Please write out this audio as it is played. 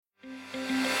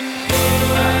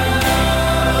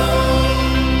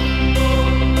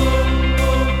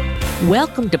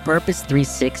Welcome to Purpose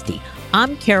 360.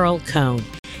 I'm Carol Cohn,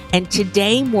 and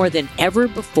today more than ever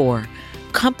before,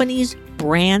 companies,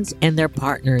 brands, and their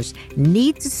partners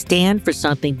need to stand for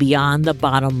something beyond the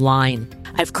bottom line.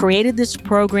 I've created this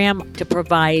program to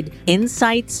provide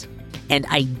insights and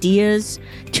ideas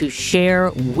to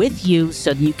share with you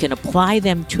so that you can apply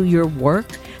them to your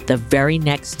work the very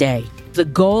next day. The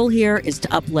goal here is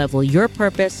to up-level your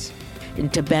purpose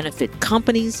and to benefit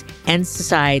companies and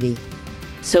society.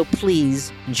 So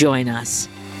please join us.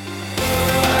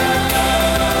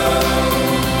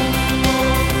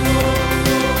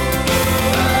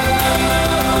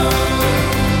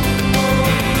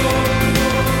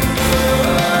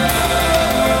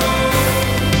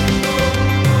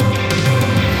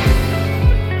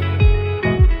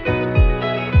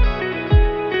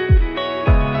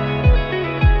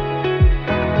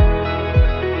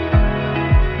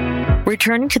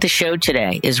 Returning to the show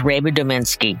today is Reba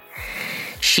Dominski.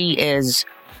 She is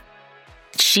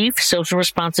Chief Social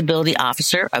Responsibility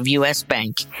Officer of U.S.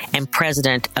 Bank and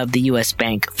President of the U.S.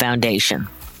 Bank Foundation.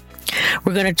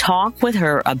 We're going to talk with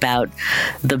her about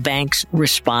the bank's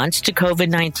response to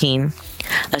COVID-19,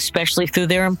 especially through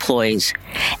their employees,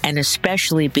 and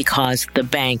especially because the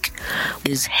bank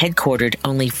is headquartered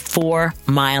only 4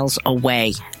 miles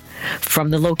away from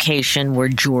the location where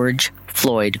George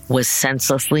Floyd was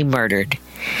senselessly murdered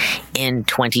in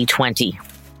 2020.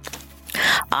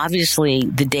 Obviously,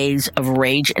 the days of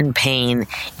rage and pain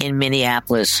in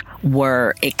Minneapolis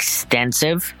were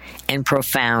extensive and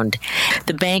profound.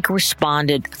 The bank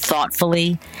responded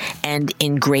thoughtfully and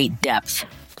in great depth.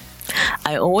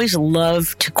 I always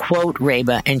love to quote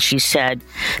Reba, and she said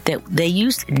that they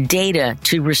used data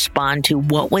to respond to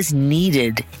what was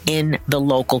needed in the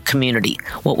local community,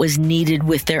 what was needed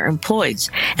with their employees,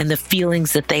 and the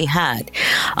feelings that they had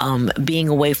being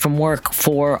away from work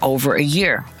for over a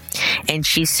year. And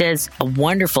she says a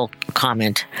wonderful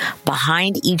comment,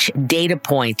 behind each data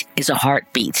point is a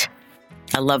heartbeat.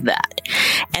 I love that.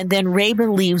 And then Reba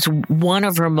leaves one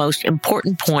of her most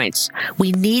important points.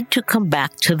 We need to come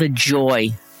back to the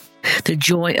joy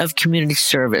of community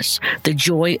service, the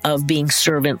joy of being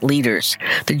servant leaders,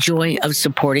 the joy of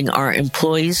supporting our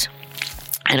employees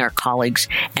and our colleagues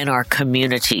and our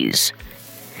communities.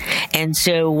 And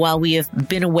so while we have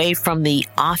been away from the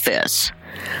office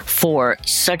for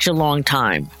such a long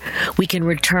time, we can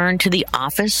return to the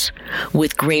office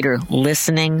with greater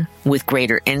listening, with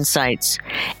greater insights,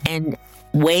 and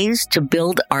ways to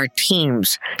build our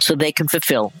teams so they can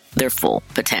fulfill their full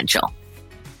potential.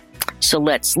 So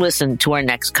let's listen to our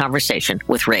next conversation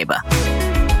with Reba.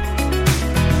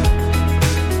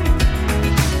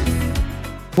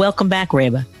 Welcome back,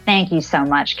 Reba. Thank you so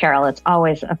much, Carol. It's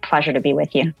always a pleasure to be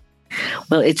with you.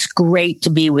 Well, it's great to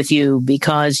be with you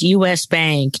because U.S.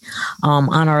 Bank,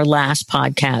 on our last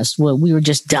podcast, we were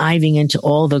just diving into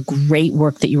all the great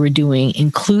work that you were doing,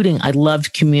 including I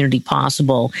loved Community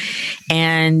Possible.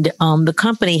 And the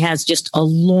company has just a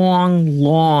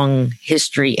long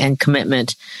history and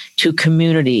commitment to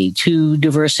community, to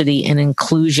diversity and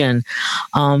inclusion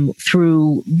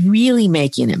through really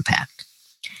making an impact.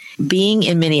 Being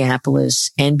in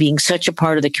Minneapolis and being such a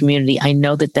part of the community, I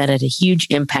know that had a huge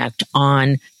impact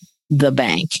on the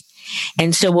bank.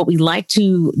 And so what we'd like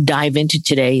to dive into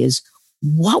today is,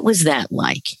 what was that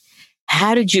like?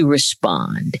 How did you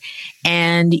respond?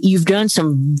 And you've done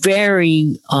some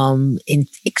very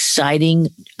exciting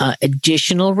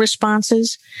additional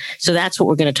responses. So that's what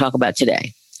we're going to talk about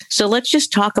today. So let's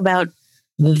just talk about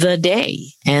the day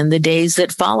and the days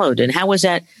that followed. And how was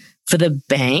that for the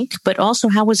bank, but also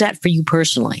how was that for you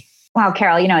personally? Wow,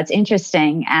 Carol, it's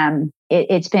interesting.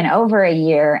 It's been over a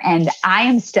year and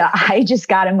I just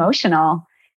got emotional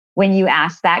when you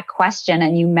asked that question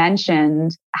and you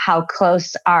mentioned how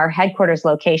close our headquarters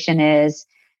location is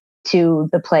to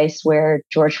the place where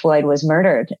George Floyd was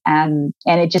murdered. And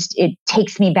it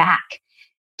takes me back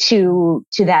to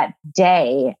that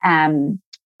day.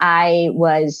 I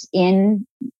was in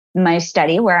my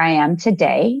study where I am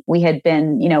today. We had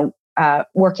been,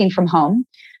 working from home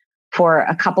for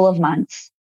a couple of months.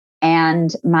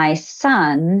 And my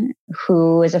son,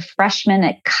 who is a freshman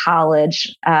at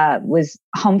college, was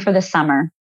home for the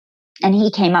summer. And he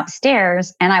came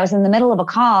upstairs and I was in the middle of a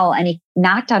call and he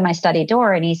knocked on my study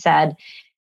door and he said,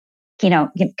 he kind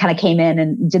of came in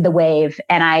and did the wave.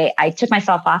 And I took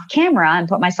myself off camera and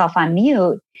put myself on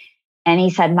mute. And he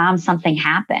said, "Mom, something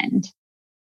happened."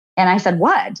 And I said,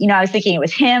 "What?" I was thinking it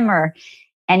was him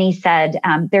and he said,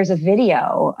 "There's a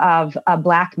video of a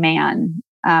Black man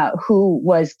who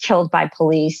was killed by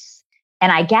police."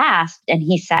 And I gasped and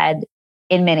he said,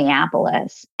 "In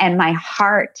Minneapolis." And my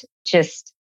heart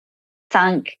just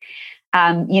sunk.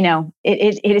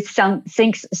 it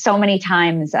sinks so many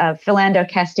times. Philando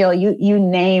Castile, you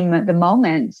name the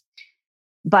moments.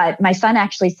 But my son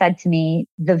actually said to me,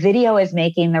 the video is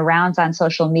making the rounds on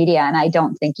social media, and I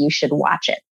don't think you should watch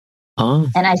it. Oh.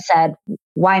 And I said,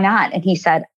 why not? And he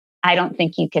said, I don't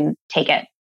think you can take it.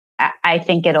 I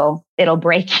think it'll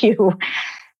break you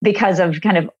because of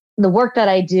kind of the work that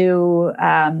I do,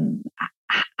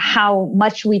 how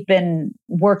much we've been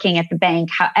working at the bank,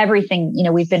 how everything,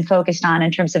 we've been focused on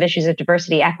in terms of issues of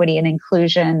diversity, equity, and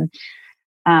inclusion.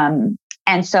 And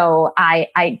so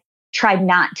I tried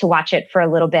not to watch it for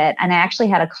a little bit. And I actually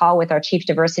had a call with our Chief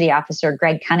Diversity Officer,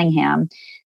 Greg Cunningham,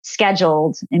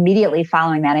 scheduled immediately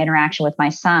following that interaction with my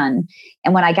son.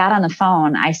 And when I got on the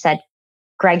phone, I said,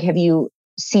 Greg, have you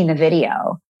seen the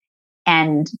video?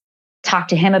 And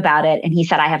talked to him about it. And he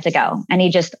said, I have to go. And he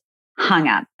just hung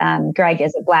up. Greg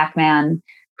is a Black man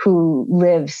who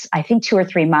lives, I think, 2 or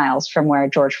 3 miles from where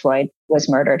George Floyd was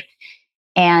murdered.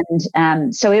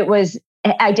 And so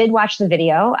I did watch the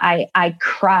video. I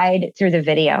cried through the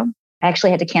video. I actually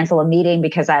had to cancel a meeting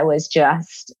because I was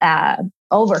just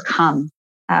overcome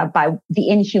by the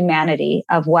inhumanity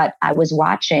of what I was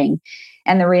watching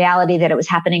and the reality that it was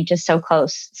happening just so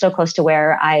close to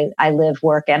where I live,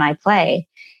 work, and I play.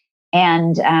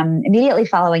 And immediately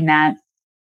following that,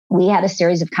 we had a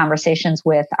series of conversations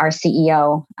with our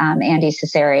CEO, Andy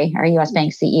Cesare, our US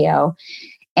Bank CEO.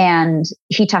 And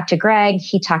he talked to Greg,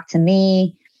 he talked to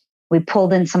me. We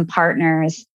pulled in some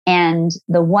partners. And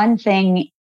the one thing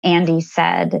Andy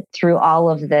said through all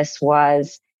of this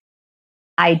was,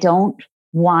 I don't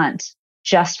want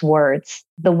just words.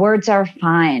 The words are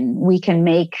fine. We can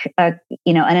make an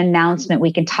announcement.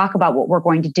 We can talk about what we're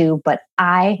going to do, but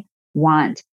I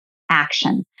want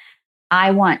action.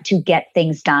 I want to get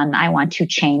things done. I want to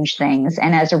change things.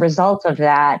 And as a result of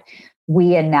that,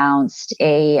 we announced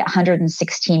a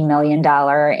 $116 million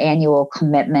annual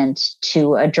commitment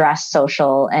to address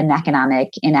social and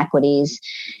economic inequities,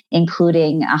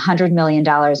 including $100 million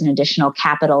in additional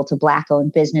capital to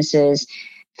Black-owned businesses,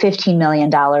 $15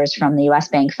 million from the US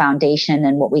Bank Foundation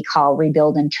and what we call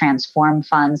Rebuild and Transform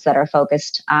funds that are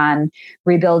focused on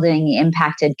rebuilding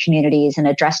impacted communities and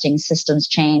addressing systems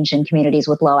change in communities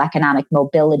with low economic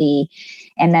mobility,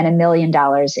 and then $1 million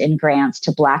in grants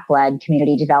to Black-led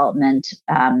community development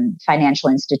financial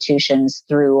institutions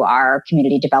through our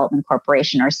Community Development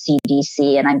Corporation, or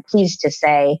CDC. And I'm pleased to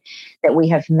say that we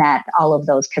have met all of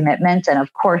those commitments. And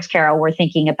of course, Carol, we're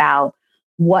thinking about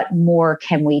what more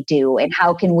can we do and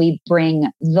how can we bring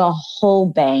the whole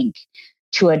bank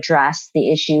to address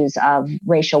the issues of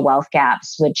racial wealth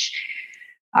gaps, which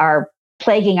are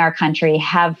plaguing our country,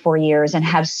 have for years, and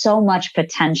have so much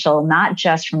potential, not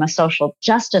just from a social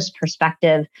justice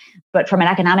perspective, but from an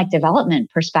economic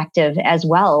development perspective as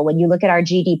well. When you look at our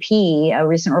GDP, a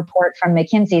recent report from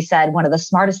McKinsey said one of the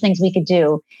smartest things we could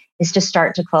do is to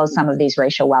start to close some of these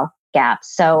racial wealth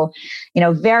gaps. So,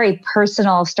 very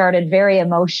personal, started very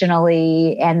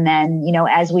emotionally. And then,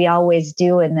 as we always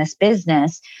do in this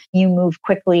business, you move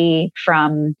quickly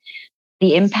from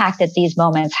the impact that these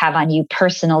moments have on you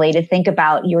personally to think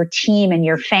about your team and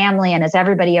your family and is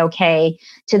everybody okay,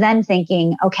 to then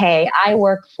thinking, okay, I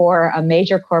work for a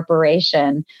major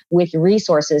corporation with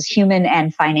resources, human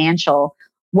and financial.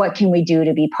 What can we do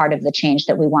to be part of the change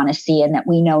that we want to see and that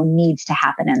we know needs to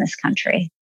happen in this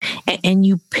country? And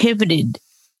you pivoted,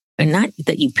 and not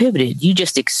that you pivoted, you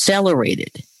just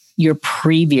accelerated your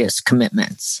previous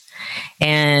commitments.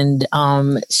 And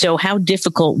so how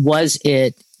difficult was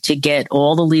it to get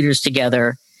all the leaders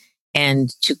together and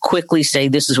to quickly say,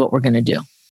 this is what we're going to do?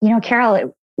 Carol,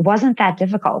 it wasn't that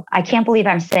difficult. I can't believe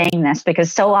I'm saying this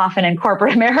because so often in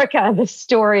corporate America, the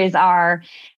stories are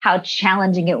how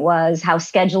challenging it was, how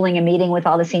scheduling a meeting with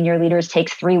all the senior leaders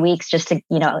takes 3 weeks just to,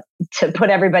 to put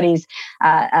everybody's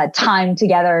time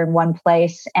together in one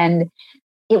place. And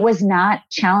it was not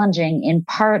challenging in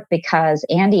part because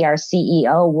Andy, our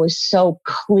CEO, was so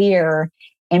clear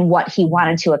in what he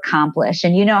wanted to accomplish.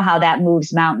 And you know how that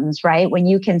moves mountains, right? When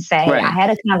you can say, right, I had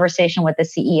a conversation with the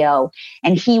CEO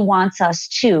and he wants us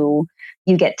to,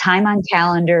 you get time on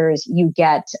calendars, you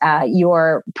get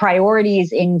your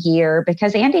priorities in gear,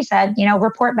 because Andy said,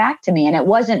 report back to me. And it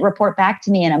wasn't report back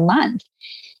to me in a month.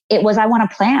 It was, I want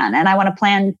to plan, and I want to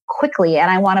plan quickly,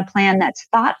 and I want a plan that's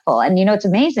thoughtful. And what's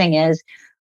amazing is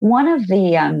one of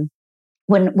the,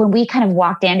 when we kind of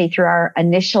walked Andy through our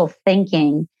initial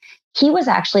thinking, he was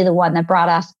actually the one that brought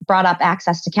up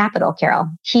access to capital, Carol.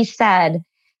 He said,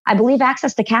 I believe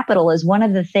access to capital is one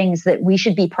of the things that we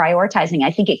should be prioritizing.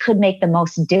 I think it could make the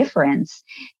most difference.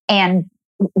 And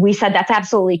we said, that's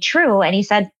absolutely true. And he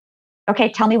said,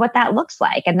 okay, tell me what that looks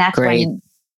like. And that's Great. When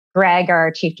Greg,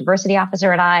 our chief diversity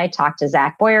officer, and I talked to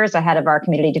Zach Boyers, the head of our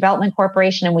community development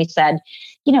corporation, and we said,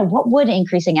 what would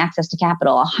increasing access to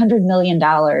capital, $100 million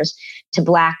to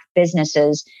Black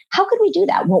businesses, how could we do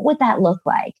that? What would that look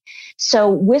like? So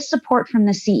with support from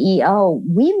the CEO,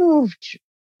 we moved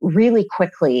really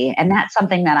quickly, and that's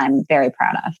something that I'm very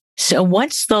proud of. So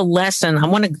what's the lesson?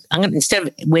 I'm going to, instead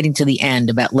of waiting to the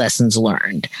end about lessons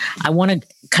learned, I want to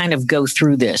kind of go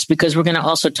through this because we're going to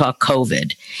also talk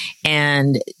COVID.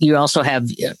 And you also have,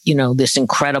 this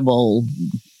incredible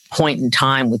point in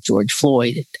time with George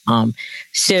Floyd.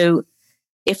 So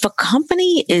if a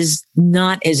company is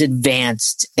not as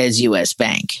advanced as US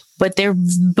Bank, but they're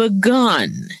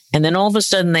begun, and then all of a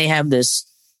sudden they have this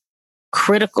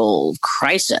critical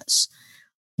crisis,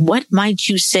 what might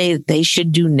you say they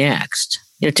should do next,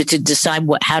 to decide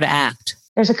how to act?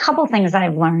 There's a couple things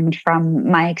I've learned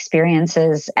from my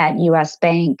experiences at US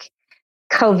Bank,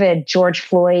 COVID, George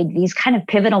Floyd, these kind of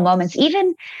pivotal moments.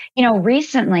 Even,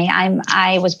 recently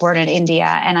I was born in India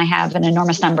and I have an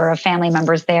enormous number of family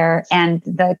members there. And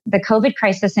the COVID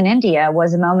crisis in India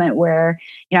was a moment where,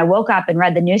 I woke up and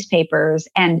read the newspapers.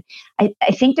 And I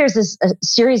think there's a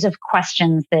series of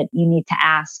questions that you need to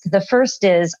ask. The first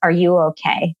is, are you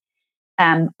okay?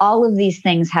 All of these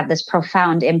things have this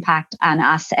profound impact on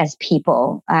us as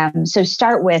people. So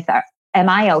start with, am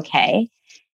I okay?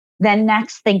 Then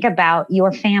next, think about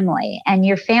your family. And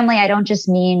your family, I don't just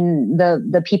mean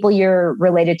the people you're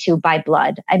related to by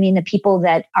blood. I mean the people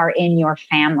that are in your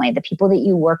family, the people that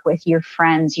you work with, your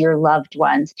friends, your loved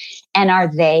ones. And are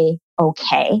they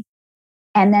okay?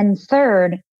 And then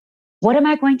third, what am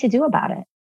I going to do about it?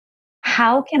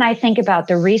 How can I think about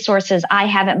the resources I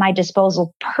have at my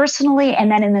disposal personally, and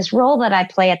then in this role that I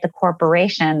play at the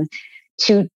corporation,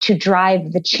 to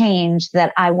drive the change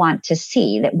that I want to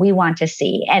see, that we want to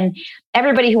see. And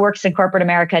everybody who works in corporate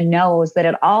America knows that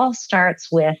it all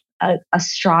starts with a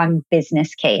strong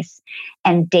business case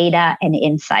and data and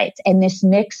insights and this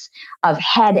mix of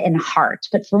head and heart.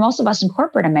 But for most of us in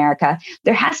corporate America,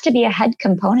 there has to be a head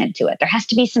component to it. There has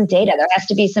to be some data. There has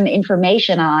to be some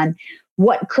information on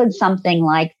what could something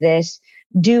like this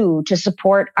do to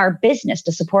support our business,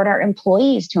 to support our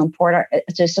employees, to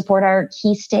support our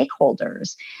key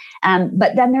stakeholders.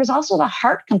 But then there's also the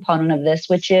heart component of this,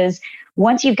 which is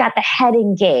once you've got the head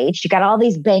engaged, you've got all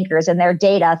these bankers and their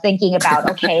data thinking about,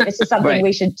 okay, this is something right.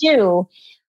 we should do.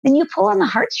 Then you pull on the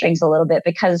heartstrings a little bit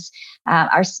because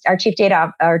our chief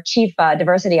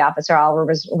diversity officer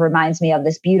always reminds me of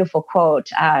this beautiful quote.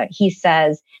 He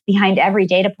says, "Behind every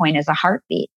data point is a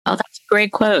heartbeat." Oh, that's a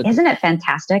great quote. Isn't it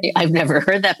fantastic? I've never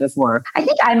heard that before. I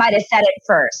think I might have said it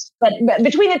first, but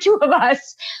between the two of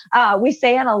us, we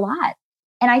say it a lot.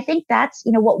 And I think that's,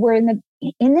 what we're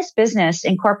in this business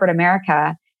in corporate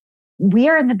America. We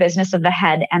are in the business of the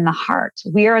head and the heart.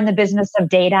 We are in the business of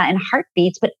data and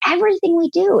heartbeats, but everything we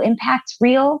do impacts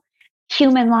real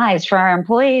human lives for our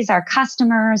employees, our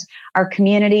customers, our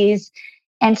communities.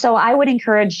 And so I would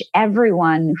encourage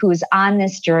everyone who's on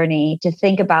this journey to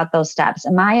think about those steps.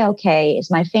 Am I okay?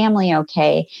 Is my family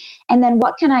okay? And then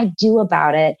what can I do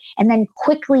about it? And then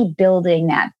quickly building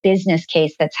that business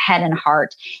case that's head and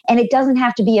heart. And it doesn't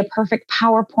have to be a perfect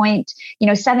PowerPoint,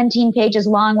 17 pages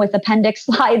long with appendix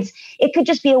slides. It could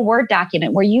just be a Word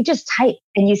document where you just type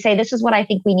and you say, this is what I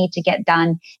think we need to get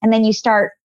done. And then you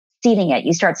start seeding it.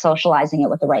 You start socializing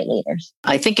it with the right leaders.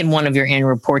 I think in one of your annual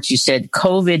reports, you said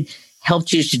COVID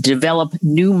helped you to develop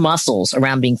new muscles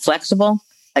around being flexible,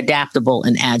 adaptable,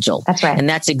 and agile. That's right. And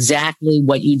that's exactly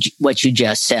what you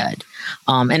just said.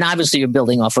 And obviously you're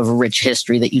building off of a rich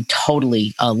history that you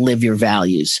totally live your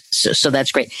values. So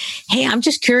that's great. Hey, I'm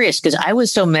just curious because I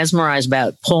was so mesmerized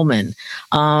about Pullman.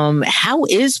 How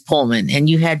is Pullman? And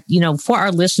you had, for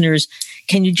our listeners,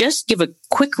 can you just give a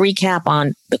quick recap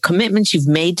on the commitments you've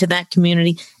made to that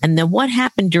community and then what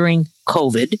happened during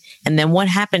COVID and then what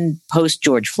happened post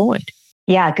George Floyd?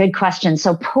 Yeah, good question.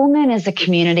 So Pullman is a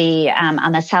community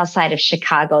on the south side of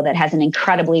Chicago that has an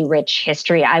incredibly rich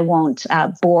history. I won't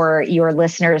bore your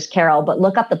listeners, Carol, but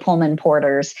look up the Pullman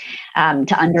Porters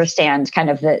to understand kind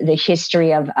of the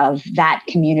history of that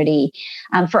community.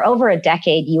 For over a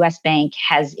decade, US Bank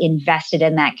has invested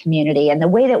in that community. And the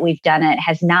way that we've done it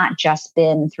has not just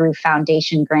been through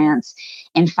foundation grants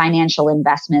and financial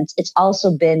investments. It's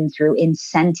also been through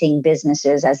incenting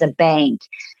businesses as a bank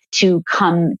to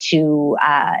come to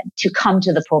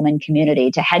the Pullman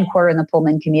community, to headquarter in the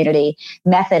Pullman community.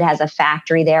 Method has a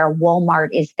factory there. Walmart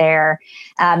is there.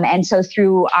 And so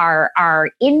through our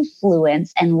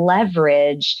influence and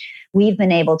leverage, we've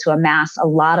been able to amass a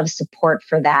lot of support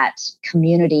for that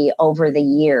community over the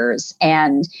years.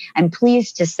 And I'm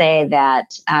pleased to say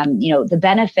that, the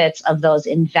benefits of those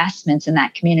investments in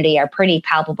that community are pretty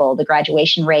palpable. The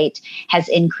graduation rate has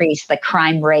increased, the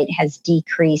crime rate has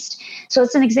decreased. So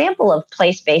it's an example of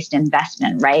place-based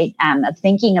investment, right? Of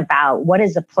thinking about what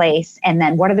is a place and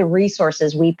then what are the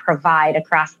resources we provide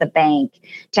across the bank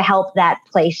to help that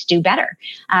place do better.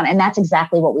 And that's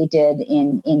exactly what we did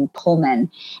in Pullman.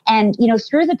 And,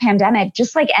 through the pandemic,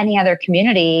 just like any other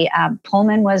community,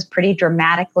 Pullman was pretty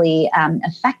dramatically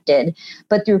affected.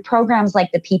 But through programs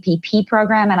like the PPP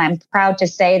program, and I'm proud to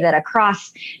say that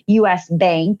across U.S.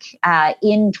 Bank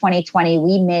in 2020,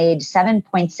 we made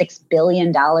 $7.6 billion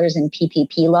in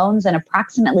PPP loans, and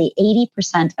approximately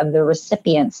 80% of the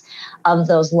recipients of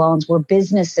those loans were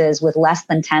businesses with less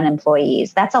than 10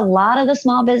 employees. That's a lot of the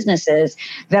small businesses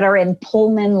that are in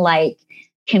Pullman-like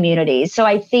communities. So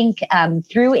I think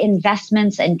through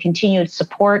investments and continued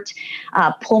support,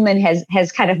 Pullman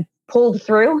has kind of pulled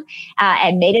through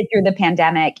and made it through the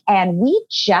pandemic. And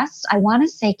I want to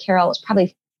say, Carol, it was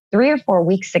probably 3 or 4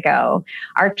 weeks ago,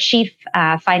 our chief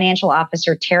financial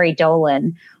officer, Terry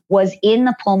Dolan, was in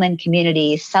the Pullman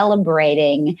community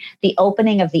celebrating the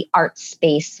opening of the Art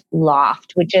Space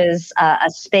Loft, which is a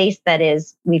space that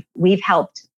we've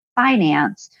helped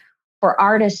finance for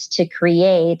artists to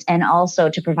create and also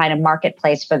to provide a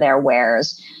marketplace for their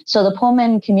wares. So the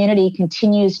Pullman community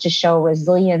continues to show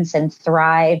resilience and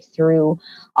thrive through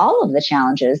all of the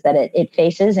challenges that it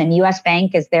faces. And U.S.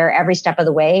 Bank is there every step of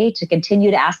the way to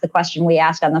continue to ask the question we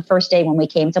asked on the first day when we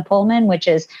came to Pullman, which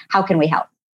is, how can we help?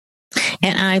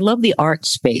 And I love the art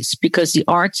space because the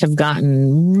arts have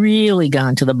really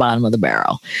gone to the bottom of the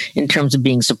barrel in terms of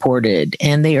being supported.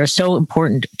 And they are so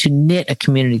important to knit a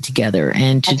community together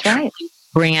and to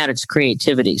bring out its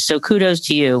creativity. So kudos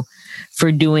to you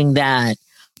for doing that,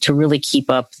 to really keep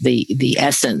up the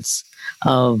essence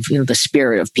of the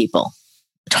spirit of people.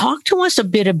 Talk to us a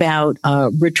bit about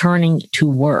returning to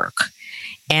work.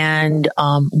 And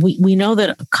we know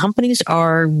that companies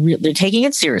they're taking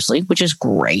it seriously, which is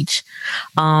great.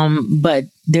 But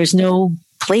there's no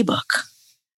playbook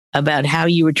about how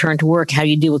you return to work, how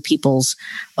you deal with people's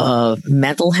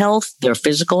mental health, their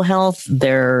physical health,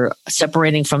 their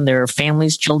separating from their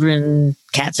families, children,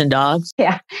 cats and dogs.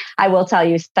 Yeah, I will tell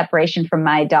you, separation from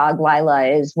my dog, Lila,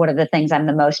 is one of the things I'm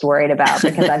the most worried about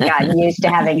because I've gotten used to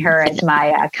having her as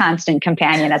my constant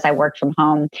companion as I work from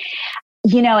home.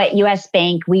 At U.S.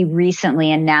 Bank, we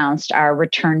recently announced our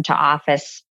return to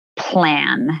office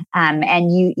plan.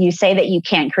 And you say that you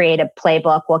can't create a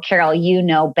playbook. Well, Carol, you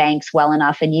know banks well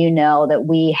enough, and you know that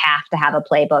we have to have a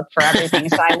playbook for everything.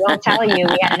 So I will tell you,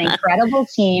 we had an incredible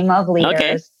team of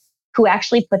leaders who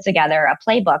actually put together a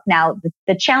playbook. Now,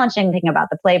 the challenging thing about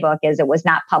the playbook is it was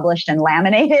not published and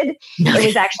laminated. It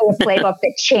was actually a playbook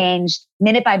that changed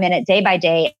minute by minute, day by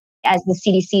day, as the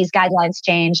CDC's guidelines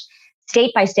changed.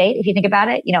 State by state, if you think about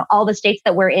it, all the states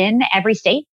that we're in, every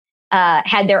state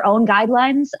had their own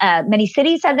guidelines. Many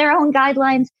cities had their own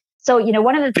guidelines. So,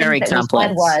 one of the things that we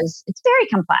said was, it's very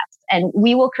complex and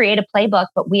we will create a playbook,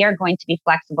 but we are going to be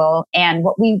flexible. And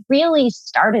what we really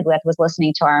started with was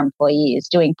listening to our employees,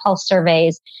 doing pulse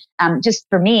surveys. Just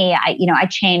for me, I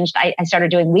changed. I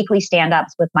started doing weekly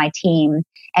stand-ups with my team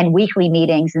and weekly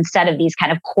meetings instead of these kind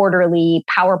of quarterly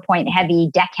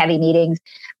PowerPoint-heavy, deck-heavy meetings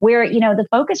where, the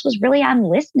focus was really on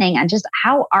listening and just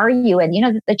how are you? And,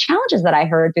 the challenges that I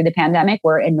heard through the pandemic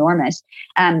were enormous.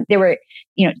 There were,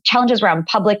 challenges around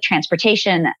public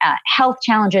transportation, health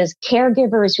challenges,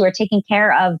 caregivers who are taking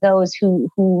care of those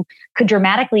who could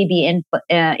dramatically be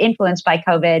influenced by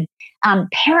COVID.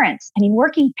 Parents,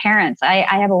 working parents.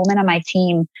 I have a woman on my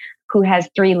team who has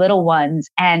 3 little ones,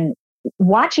 and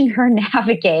watching her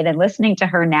navigate and listening to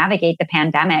her navigate the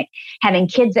pandemic, having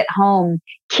kids at home,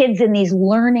 kids in these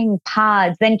learning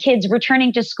pods, then kids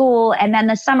returning to school, and then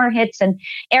the summer hits and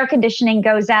air conditioning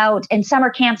goes out and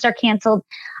summer camps are canceled.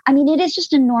 It is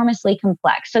just enormously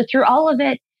complex. So through all of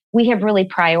it, we have really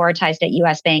prioritized at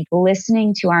U.S. Bank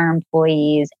listening to our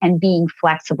employees and being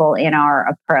flexible in our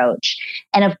approach.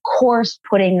 And of course,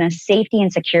 putting the safety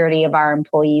and security of our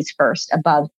employees first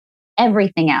above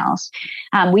everything else.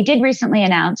 We did recently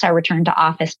announce our return to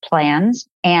office plans,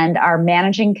 and our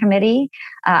managing committee,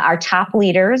 our top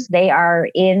leaders, they are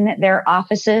in their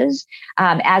offices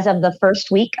as of the first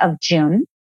week of June.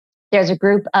 There's a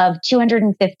group of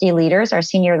 250 leaders, our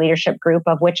senior leadership group,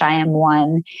 of which I am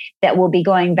one, that will be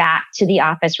going back to the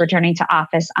office, returning to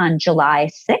office on July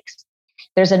 6th.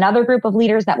 There's another group of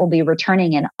leaders that will be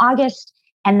returning in August.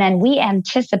 And then we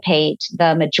anticipate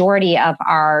the majority of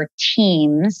our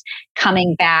teams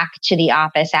coming back to the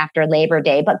office after Labor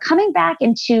Day, but coming back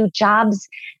into jobs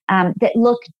that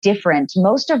look different.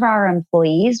 Most of our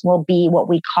employees will be what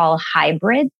we call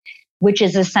hybrid, which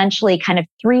is essentially kind of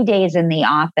 3 days in the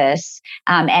office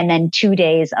and then 2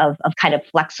 days of kind of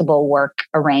flexible work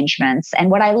arrangements. And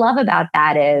what I love about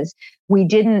that is we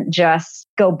didn't just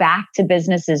go back to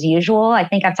business as usual. I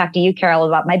think I've talked to you, Carol,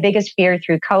 about my biggest fear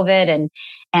through COVID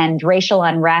and racial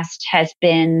unrest has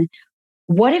been,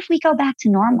 what if we go back to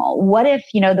normal? What if,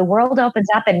 the world opens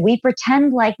up and we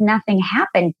pretend like nothing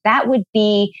happened? That would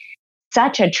be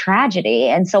such a tragedy.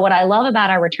 And so what I love about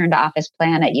our return to office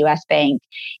plan at US Bank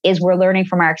is we're learning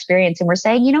from our experience and we're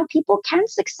saying, people can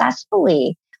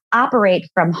successfully operate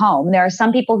from home. There are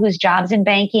some people whose jobs in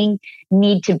banking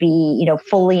need to be,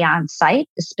 fully on site,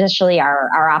 especially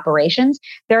our operations.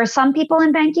 There are some people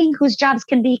in banking whose jobs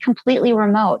can be completely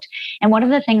remote. And one of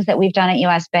the things that we've done at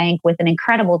US Bank with an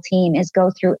incredible team is go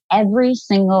through every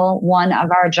single one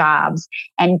of our jobs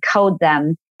and code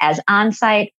them as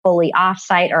on-site, fully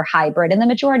off-site, or hybrid. And the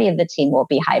majority of the team will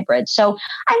be hybrid. So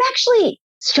I'm actually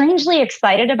strangely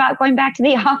excited about going back to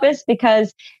the office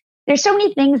because there's so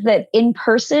many things that in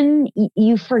person,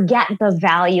 you forget the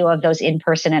value of those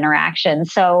in-person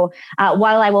interactions. So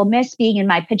while I will miss being in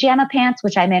my pajama pants,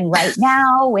 which I'm in right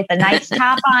now with a nice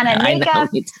top on and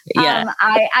makeup,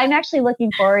 I'm actually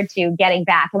looking forward to getting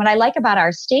back. And what I like about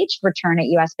our staged return at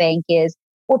US Bank is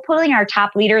we're pulling our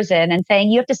top leaders in and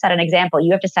saying, you have to set an example.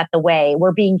 You have to set the way.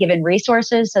 We're being given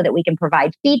resources so that we can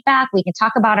provide feedback. We can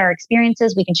talk about our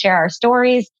experiences. We can share our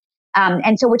stories.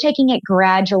 And so we're taking it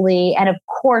gradually. And of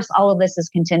course, all of this is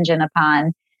contingent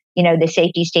upon, the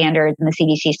safety standards and the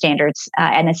CDC standards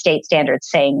and the state standards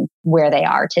saying where they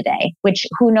are today, which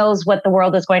who knows what the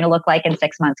world is going to look like in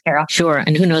 6 months, Carol. Sure.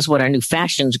 And who knows what our new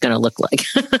fashion is going to look like,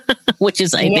 which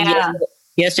is, I think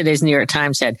yesterday's New York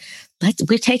Times said,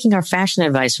 we're taking our fashion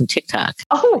advice from TikTok.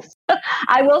 Oh,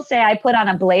 I will say I put on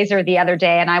a blazer the other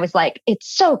day and I was like, it's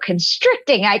so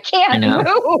constricting. I can't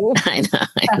move. I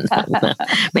know.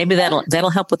 Maybe that'll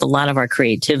help with a lot of our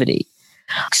creativity.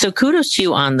 So kudos to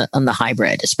you on the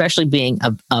hybrid, especially being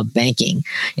a banking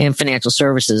and financial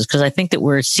services, because I think that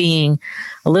we're seeing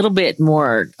a little bit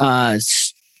more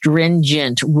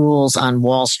stringent rules on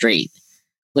Wall Street,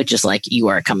 which is like you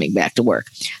are coming back to work.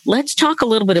 Let's talk a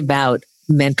little bit about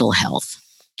mental health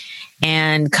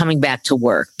and coming back to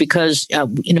work, because,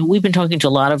 we've been talking to a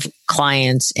lot of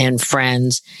clients and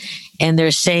friends, and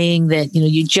they're saying that,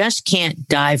 you just can't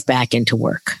dive back into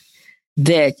work.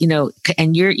 That,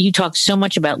 and you talk so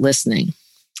much about listening,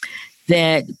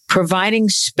 that providing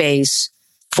space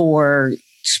for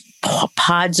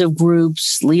pods of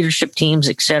groups, leadership teams,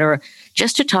 et cetera,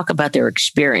 just to talk about their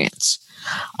experience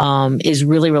is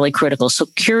really, really critical. So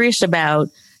curious about,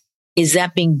 is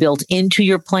that being built into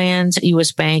your plans at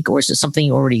US Bank, or is it something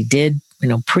you already did,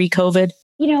 pre-COVID?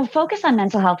 Focus on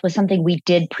mental health was something we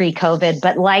did pre-COVID,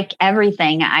 but like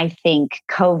everything, I think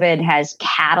COVID has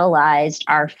catalyzed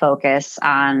our focus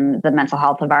on the mental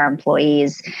health of our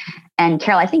employees. And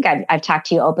Carol, I think I've talked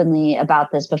to you openly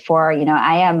about this before.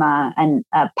 I am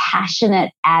a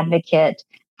passionate advocate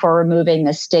for removing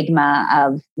the stigma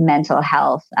of mental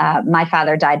health. My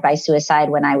father died by suicide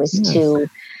when I was 2.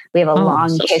 We have a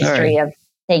long history of,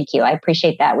 thank you. I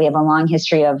appreciate that. We have a long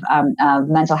history of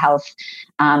mental health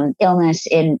illness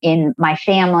in my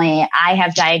family. I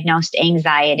have diagnosed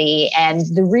anxiety. And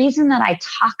the reason that I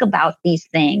talk about these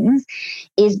things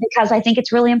is because I think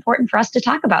it's really important for us to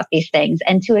talk about these things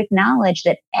and to acknowledge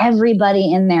that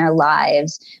everybody in their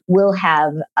lives will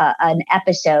have an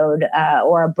episode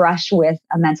or a brush with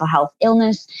a mental health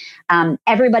illness.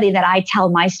 Everybody that I tell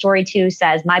my story to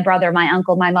says my brother, my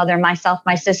uncle, my mother, myself,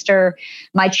 my sister,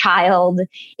 my child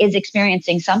is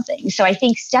experiencing something. So I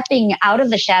think stepping out of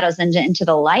the shadows and into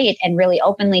the light and really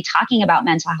openly talking about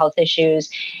mental health issues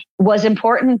was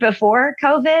important before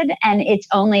COVID, and it's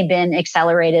only been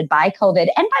accelerated by COVID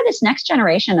and by this next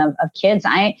generation of kids.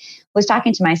 I was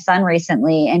talking to my son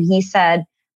recently, and he said,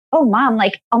 oh, Mom,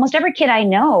 like almost every kid I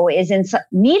know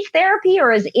needs therapy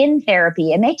or is in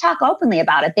therapy, and they talk openly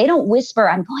about it. They don't whisper,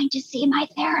 I'm going to see my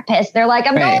therapist. They're like,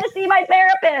 I'm going to see my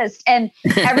therapist. And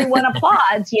everyone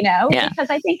applauds, because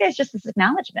I think there's just this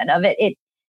acknowledgement of it.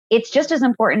 It's just as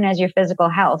important as your physical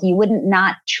health. You wouldn't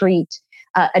not treat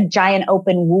a giant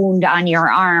open wound on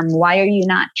your arm. Why are you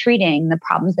not treating the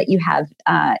problems that you have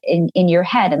in your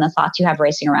head and the thoughts you have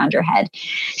racing around your head?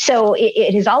 So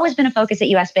it has always been a focus at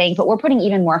US Bank, but we're putting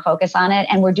even more focus on it.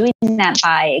 And we're doing that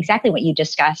by exactly what you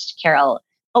discussed, Carol,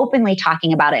 openly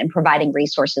talking about it and providing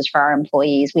resources for our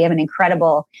employees. We have an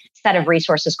incredible set of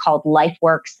resources called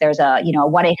LifeWorks. There's a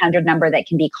 1-800 number that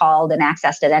can be called and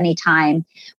accessed at any time.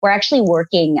 We're actually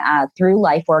working through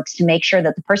LifeWorks to make sure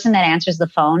that the person that answers the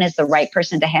phone is the right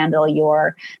person to handle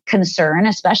your concern,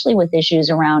 especially with issues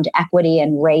around equity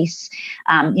and race.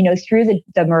 Through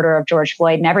the murder of George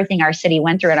Floyd and everything our city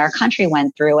went through and our country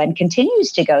went through and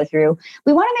continues to go through,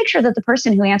 we want to make sure that the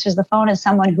person who answers the phone is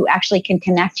someone who actually can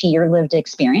connect to your lived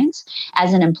experience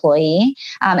as an employee.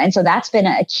 And so that's been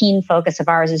a keen focus of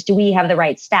ours is, do we have the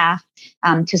right staff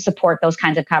to support those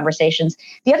kinds of conversations?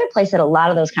 The other place that a lot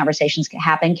of those conversations can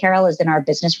happen, Carol, is in our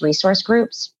business resource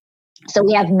groups. So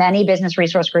we have many business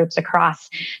resource groups across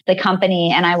the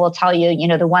company. And I will tell you,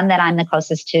 the one that I'm the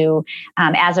closest to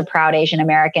as a proud Asian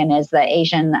American is the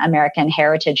Asian American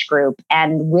Heritage Group.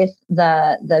 And with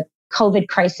the COVID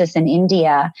crisis in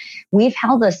India, we've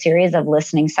held a series of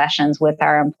listening sessions with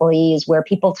our employees where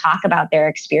people talk about their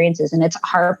experiences. And it's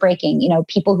heartbreaking,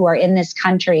 people who are in this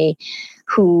country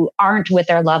who aren't with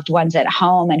their loved ones at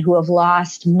home and who have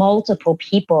lost multiple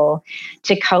people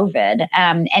to COVID.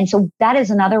 And so that is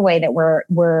another way that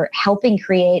we're helping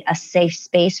create a safe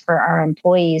space for our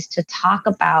employees to talk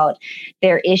about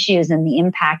their issues and the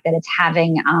impact that it's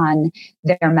having on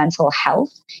their mental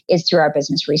health is through our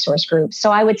business resource groups.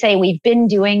 So I would say we've been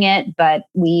doing it, but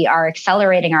we are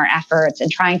accelerating our efforts and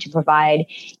trying to provide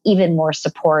even more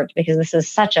support because this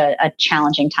is such a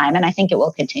challenging time. And I think it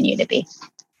will continue to be.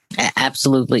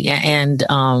 Absolutely. And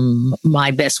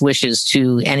my best wishes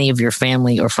to any of your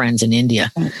family or friends in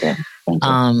India. Thank you. Thank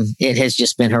you. It has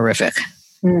just been horrific,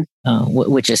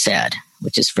 which is sad,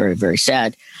 which is very, very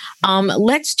sad.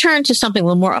 Let's turn to something a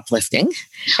little more uplifting,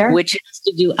 sure. Which has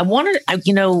to do,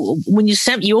 when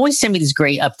you always send me these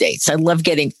great updates. I love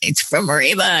getting, it's from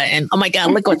Mariva and oh my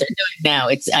God, look what they're doing now.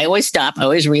 I always stop. I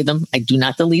always read them. I do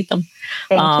not delete them.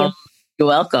 Thank you. You're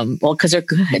welcome. Well, because they're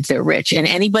good, they're rich. And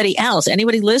anybody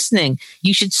listening,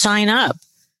 you should sign up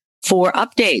for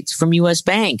updates from US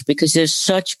Bank because there's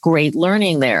such great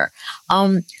learning there.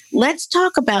 Let's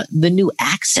talk about the new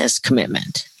access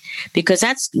commitment because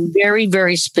that's very,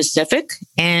 very specific.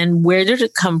 And where did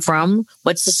it come from?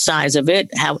 What's the size of it?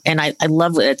 How? And I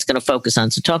love what it's going to focus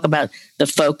on. So talk about the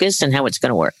focus and how it's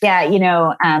going to work. Yeah,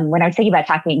 when I was thinking about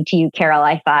talking to you, Carol,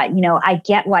 I thought, I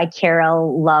get why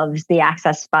Carol loves the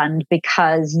Access Fund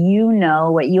because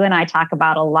what you and I talk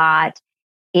about a lot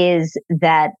is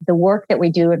that the work that we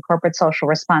do in corporate social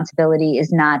responsibility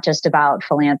is not just about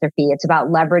philanthropy. It's about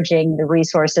leveraging the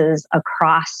resources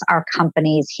across our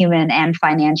companies, human and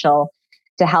financial,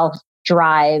 to help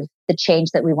drive the change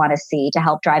that we want to see, to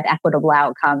help drive equitable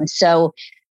outcomes. So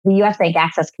the US Bank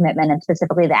Access Commitment and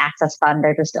specifically the Access Fund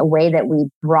are just a way that we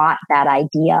brought that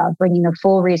idea of bringing the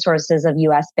full resources of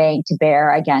US Bank to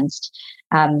bear against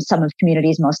some of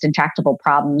community's most intractable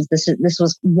problems. This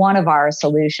was one of our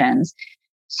solutions.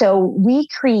 So we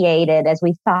created, as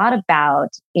we thought about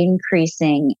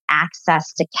increasing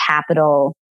access to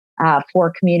capital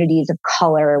for communities of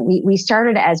color, we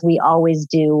started, as we always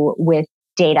do, with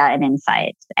data and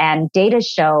insights. And data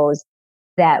shows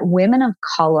that women of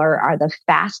color are the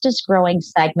fastest growing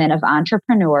segment of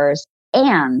entrepreneurs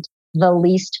and the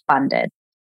least funded.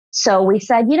 So we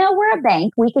said, we're a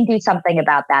bank, we can do something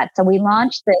about that. So we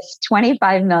launched this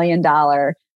 $25 million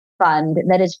fund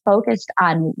that is focused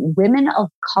on women of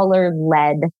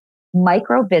color-led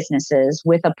micro businesses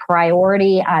with a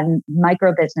priority on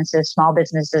micro businesses, small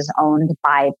businesses owned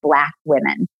by Black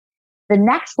women. The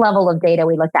next level of data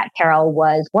we looked at, Carol,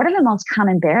 was what are the most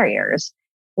common barriers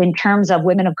in terms of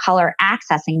women of color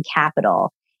accessing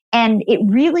capital? And it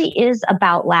really is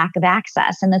about lack of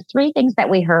access. And the three things that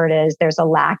we heard is there's a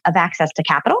lack of access to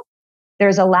capital,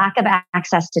 there's a lack of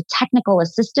access to technical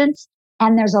assistance,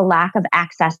 and there's a lack of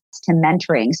access to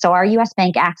mentoring. So our US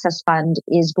Bank Access Fund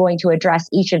is going to address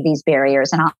each of these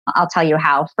barriers. And I'll tell you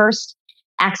how. First,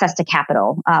 access to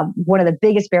capital. One of the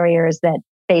biggest barriers that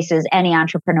faces any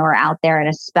entrepreneur out there, and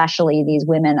especially these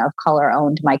women of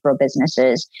color-owned micro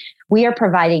businesses. We are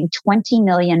providing $20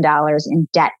 million in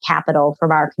debt capital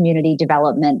from our Community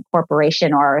Development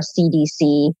Corporation, or our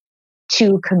CDC,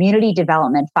 to community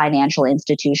development financial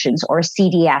institutions, or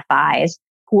CDFIs,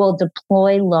 who will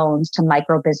deploy loans to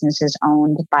micro businesses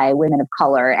owned by women of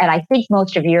color. And I think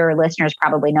most of your listeners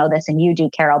probably know this, and you do,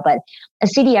 Carol, but a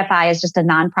CDFI is just a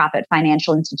nonprofit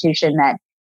financial institution that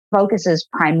focuses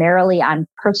primarily on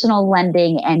personal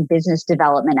lending and business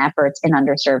development efforts in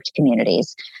underserved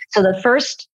communities. So the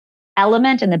first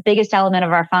element and the biggest element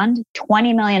of our fund,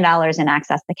 $20 million in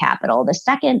access to capital. The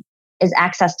second is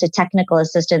access to technical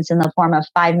assistance in the form of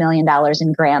 $5 million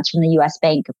in grants from the US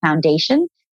Bank Foundation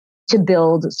to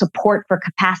build support for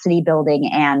capacity building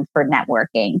and for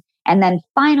networking. And then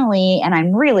finally, and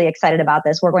I'm really excited about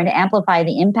this, we're going to amplify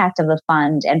the impact of the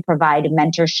fund and provide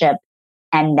mentorship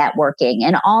and networking.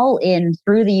 And all in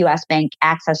through the US Bank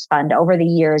Access Fund over the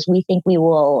years, we think we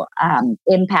will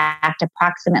impact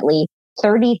approximately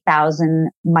 30,000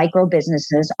 micro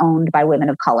businesses owned by women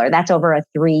of color. That's over a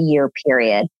 3-year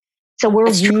period. So we're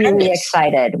really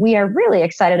excited. We are really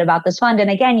excited about this fund. And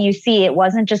again, you see, it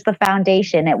wasn't just the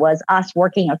foundation. It was us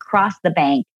working across the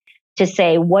bank to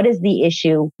say, what is the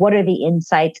issue? What are the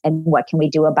insights? And what can we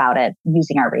do about it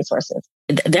using our resources?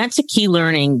 That's a key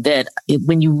learning that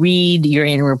when you read your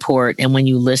annual report and when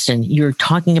you listen, you're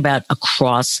talking about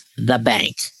across the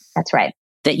bank. That's right.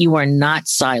 That you are not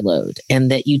siloed and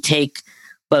that you take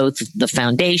both the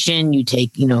foundation, you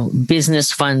take,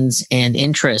 business funds and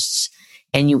interests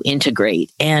and you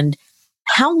integrate. And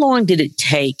how long did it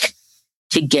take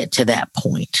to get to that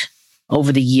point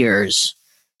over the years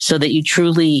so that you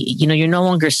truly, you're no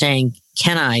longer saying,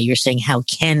 can I? You're saying, how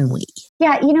can we?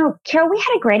 Yeah, Carol, we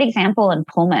had a great example in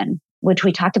Pullman, which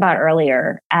we talked about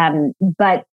earlier.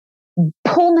 But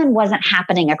Pullman wasn't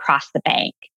happening across the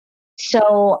bank.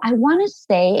 So I want to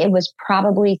say it was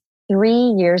probably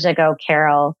 3 years ago,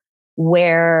 Carol,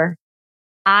 where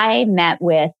I met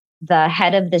with the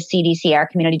head of the CDC, our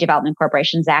Community Development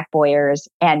Corporation, Zach Boyers,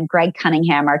 and Greg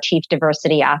Cunningham, our Chief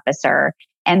Diversity Officer.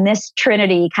 And this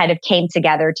trinity kind of came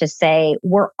together to say,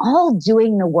 we're all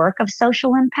doing the work of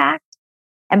social impact.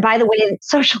 And by the way,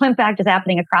 social impact is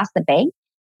happening across the bank.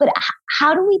 But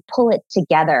how do we pull it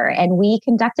together? And we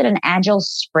conducted an agile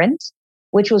sprint,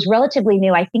 which was relatively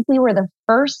new. I think we were the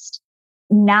first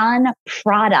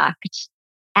non-product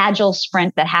agile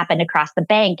sprint that happened across the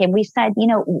bank. And we said,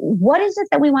 what is it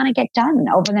that we want to get done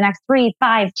over the next 3,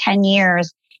 5, 10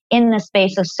 years in the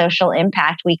space of social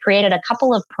impact? We created a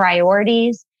couple of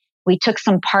priorities. We took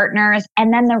some partners.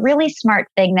 And then the really smart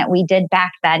thing that we did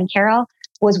back then, Carol,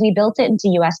 was we built it into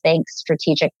US Bank's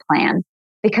strategic plan.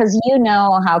 Because you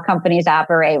know how companies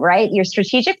operate, right? Your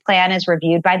strategic plan is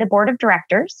reviewed by the board of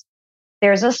directors.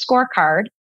 There's a scorecard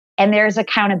and there's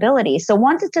accountability. So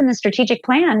once it's in the strategic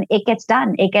plan, it gets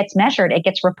done, it gets measured, it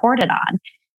gets reported on.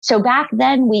 So back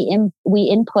then we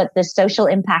input this social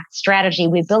impact strategy.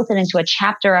 We built it into a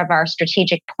chapter of our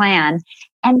strategic plan.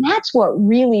 And that's what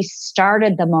really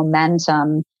started the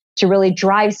momentum to really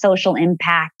drive social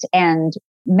impact and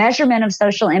measurement of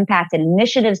social impact and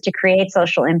initiatives to create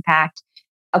social impact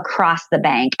across the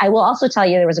bank. I will also tell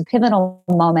you there was a pivotal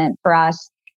moment for us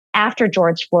after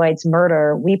George Floyd's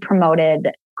murder. We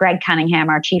promoted Greg Cunningham,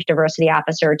 our Chief Diversity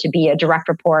Officer, to be a direct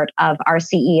report of our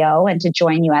CEO and to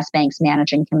join US Bank's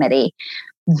managing committee.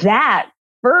 That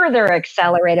further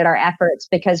accelerated our efforts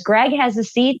because Greg has a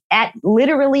seat at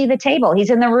literally the table. He's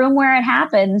in the room where it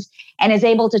happens and is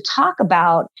able to talk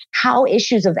about how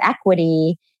issues of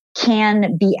equity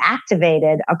can be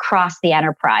activated across the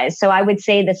enterprise. So I would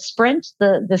say the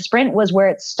sprint was where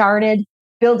it started.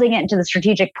 Building it into the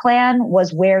strategic plan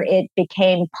was where it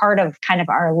became part of kind of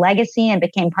our legacy and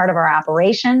became part of our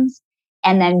operations.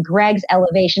 And then Greg's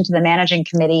elevation to the managing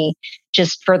committee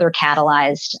just further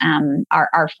catalyzed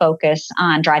our focus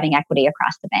on driving equity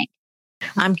across the bank.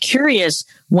 I'm curious,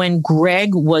 when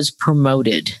Greg was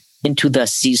promoted into the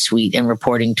C-suite and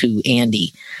reporting to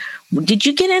Andy, did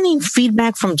you get any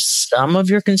feedback from some of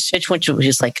your constituents who were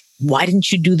just like, why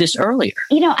didn't you do this earlier?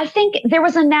 I think there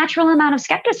was a natural amount of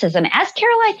skepticism, as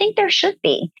Carol, I think there should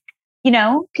be.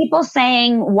 People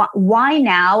saying, why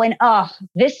now? And,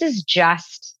 this is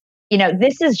just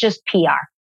PR.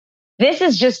 This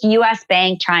is just US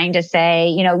Bank trying to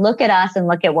say, look at us and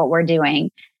look at what we're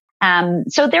doing.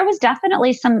 So there was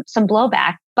definitely some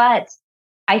blowback, but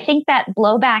I think that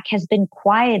blowback has been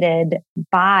quieted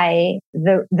by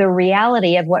the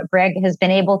reality of what Greg has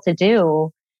been able to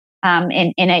do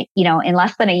in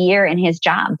less than a year in his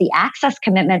job. The access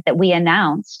commitment that we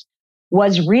announced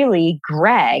was really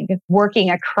Greg working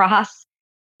across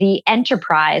the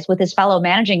enterprise with his fellow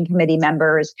managing committee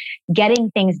members, getting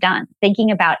things done,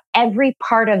 thinking about every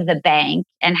part of the bank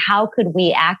and how could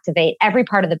we activate every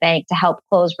part of the bank to help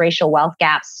close racial wealth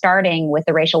gaps, starting with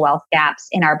the racial wealth gaps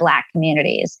in our Black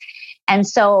communities. And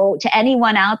so to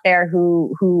anyone out there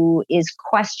who is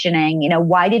questioning,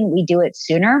 why didn't we do it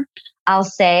sooner? I'll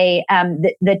say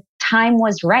the time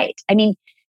was right. I mean,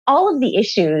 all of the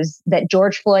issues that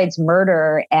George Floyd's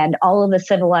murder and all of the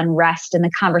civil unrest and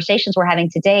the conversations we're having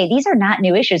today, these are not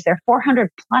new issues. They're 400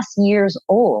 plus years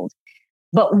old.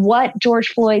 But what George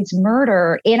Floyd's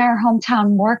murder in our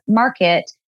hometown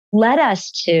market led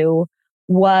us to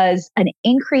was an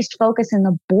increased focus in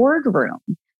the boardroom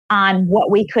on what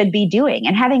we could be doing.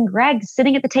 And having Greg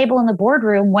sitting at the table in the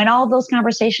boardroom when all those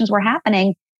conversations were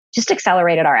happening just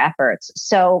accelerated our efforts.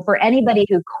 So for anybody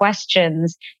who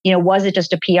questions, was it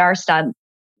just a PR stunt?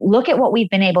 Look at what we've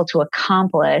been able to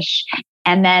accomplish,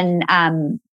 and then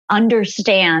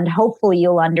understand, hopefully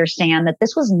you'll understand that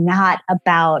this was not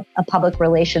about a public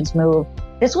relations move.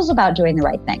 This was about doing the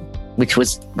right thing. Which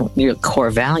was your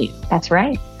core value. That's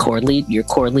right. Your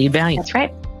core lead value. That's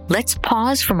right. Let's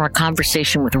pause from our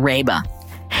conversation with Reba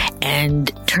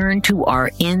and turn to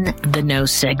our In the Know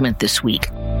segment this week.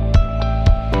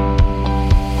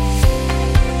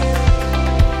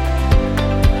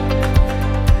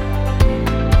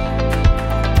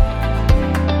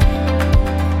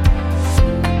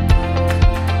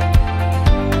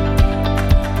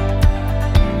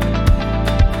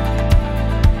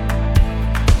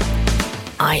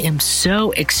 I am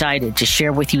so excited to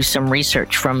share with you some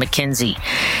research from McKinsey.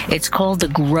 It's called the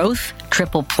Growth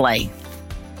Triple Play.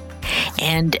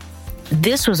 And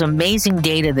this was amazing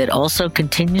data that also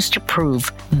continues to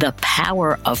prove the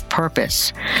power of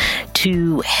purpose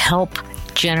to help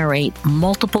generate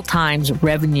multiple times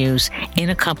revenues in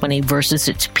a company versus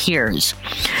its peers.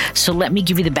 So let me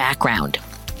give you the background.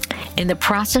 In the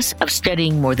process of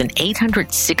studying more than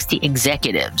 860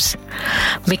 executives,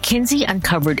 McKinsey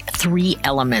uncovered 3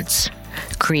 elements: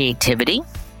 creativity,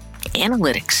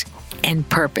 analytics, and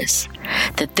purpose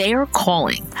that they are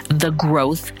calling the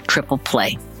growth triple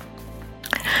play.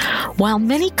 While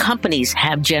many companies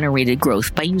have generated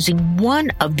growth by using one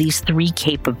of these 3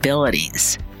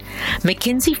 capabilities,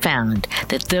 McKinsey found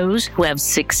that those who have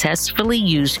successfully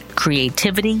used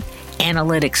creativity,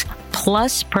 analytics,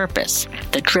 plus purpose,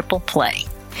 the triple play,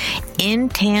 in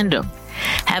tandem,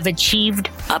 have achieved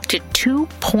up to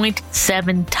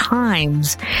 2.7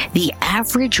 times the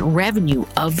average revenue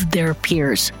of their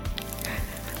peers.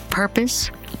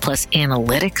 Purpose plus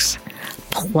analytics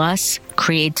plus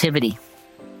creativity.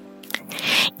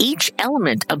 Each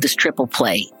element of this triple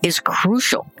play is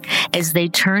crucial as they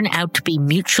turn out to be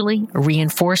mutually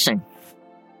reinforcing.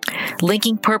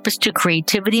 Linking purpose to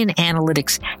creativity and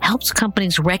analytics helps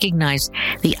companies recognize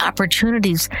the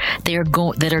opportunities that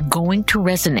are going to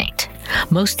resonate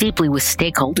most deeply with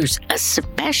stakeholders,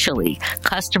 especially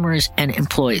customers and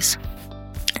employees.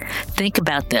 Think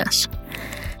about this.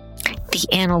 The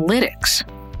analytics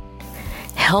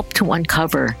help to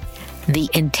uncover the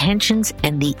intentions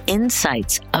and the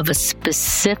insights of a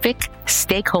specific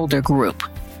stakeholder group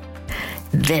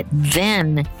that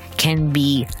then can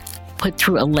be put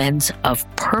through a lens of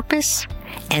purpose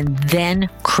and then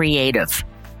creative.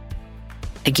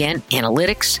 Again,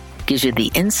 analytics gives you the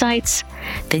insights,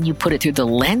 then you put it through the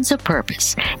lens of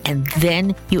purpose, and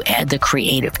then you add the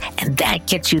creative, and that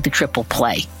gets you the triple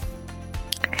play.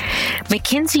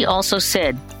 McKinsey also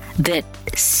said that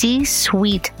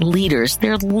C-suite leaders,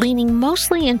 they're leaning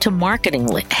mostly into marketing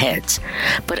heads,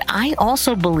 but I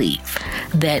also believe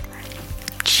that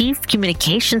chief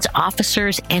communications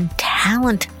officers and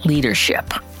talent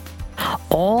leadership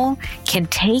all can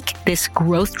take this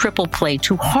growth triple play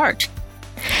to heart,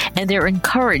 and they're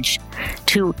encouraged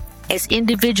to, as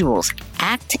individuals,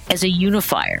 act as a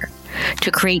unifier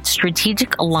to create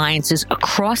strategic alliances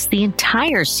across the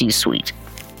entire C-suite,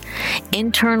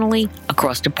 internally,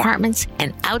 across departments,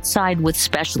 and outside with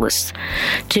specialists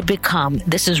to become,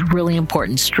 this is really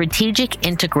important, strategic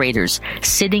integrators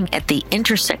sitting at the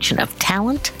intersection of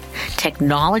talent,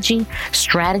 technology,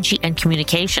 strategy, and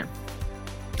communication.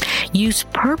 Use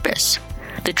purpose,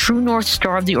 the true North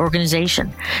Star of the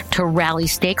organization, to rally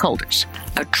stakeholders,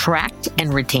 attract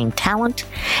and retain talent,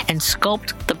 and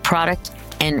sculpt the product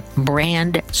and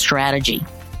brand strategy.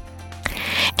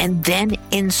 And then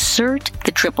insert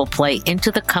the triple play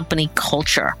into the company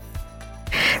culture.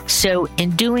 So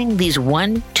in doing these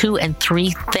 1, 2, and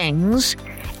 3 things,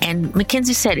 and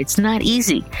McKinsey said it's not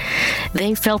easy.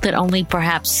 They felt that only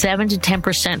perhaps 7 to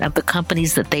 10% of the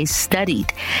companies that they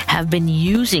studied have been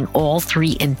using all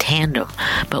 3 in tandem.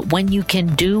 But when you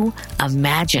can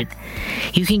imagine,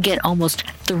 you can get almost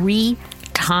 3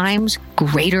 times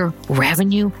greater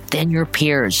revenue than your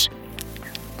peers.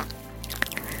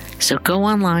 So go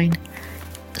online,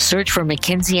 search for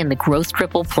McKinsey and the Growth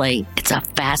Triple Play. It's a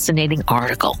fascinating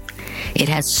article. It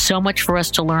has so much for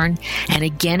us to learn, and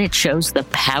again, it shows the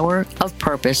power of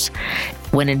purpose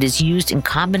when it is used in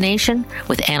combination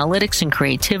with analytics and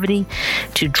creativity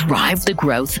to drive the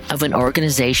growth of an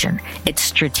organization. It's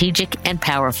strategic and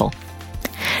powerful.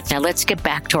 Now let's get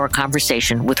back to our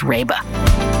conversation with Reba.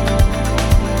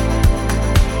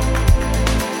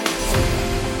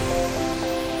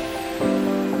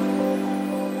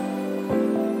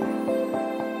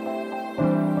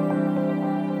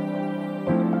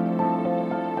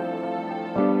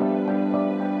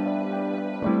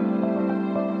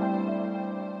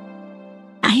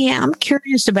 I'm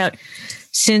curious about,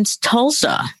 since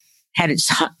Tulsa had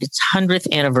its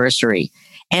 100th anniversary,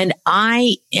 and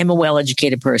I am a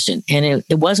well-educated person, and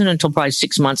it wasn't until probably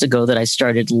 6 months ago that I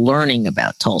started learning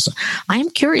about Tulsa. I am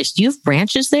curious, do you have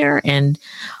branches there? And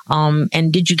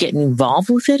did you get involved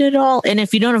with it at all? And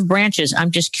if you don't have branches,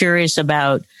 I'm just curious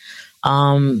about,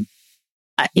 I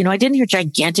didn't hear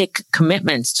gigantic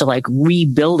commitments to like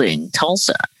rebuilding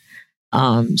Tulsa.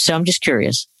 So I'm just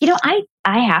curious.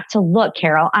 I have to look,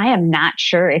 Carol. I am not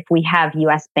sure if we have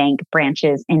U.S. Bank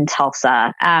branches in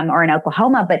Tulsa or in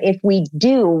Oklahoma, but if we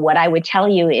do, what I would tell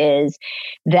you is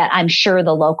that I'm sure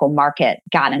the local market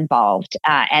got involved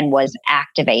and was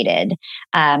activated.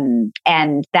 And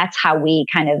that's how we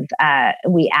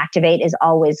we activate, is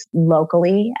always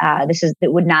locally.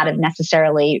 It would not have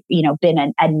necessarily,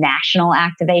 been a national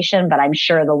activation, but I'm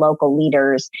sure the local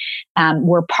leaders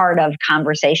were part of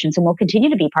conversations and will continue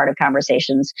to be part of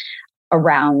conversations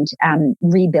around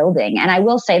rebuilding. And I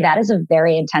will say that is a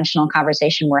very intentional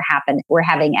conversation we're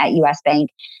having at U.S. Bank,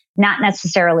 not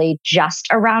necessarily just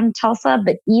around Tulsa,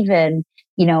 but even,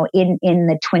 in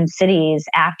the Twin Cities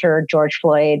after George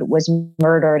Floyd was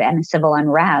murdered and the civil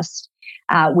unrest.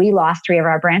 We lost 3 of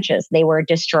our branches. They were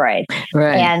destroyed.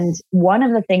 Right. And one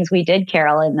of the things we did,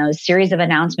 Carol, in those series of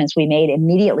announcements we made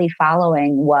immediately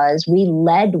following was we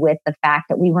led with the fact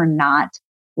that we were not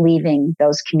leaving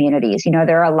those communities.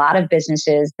 There are a lot of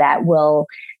businesses that will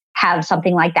have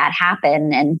something like that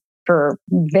happen, and for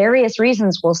various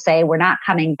reasons will say we're not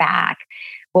coming back.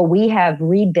 Well, we have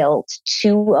rebuilt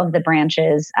 2 of the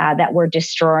branches that were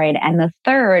destroyed, and the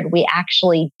 3rd, we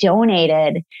actually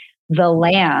donated the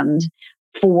land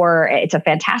for. It's a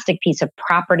fantastic piece of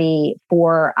property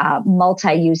for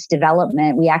multi-use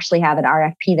development. We actually have an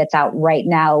RFP that's out right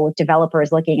now with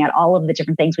developers looking at all of the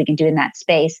different things we can do in that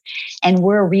space. And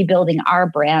we're rebuilding our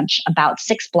branch about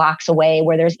 6 blocks away,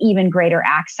 where there's even greater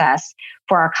access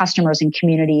for our customers and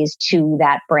communities to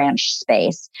that branch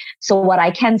space. So what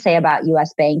I can say about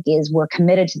U.S. Bank is we're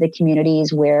committed to the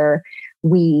communities where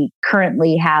we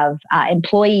currently have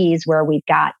employees, where we've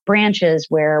got branches,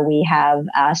 where we have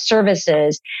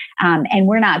services, and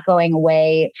we're not going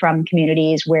away from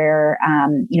communities where,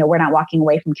 we're not walking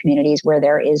away from communities where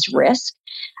there is risk.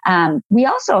 We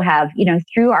also have,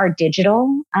 through our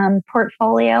digital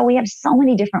portfolio, we have so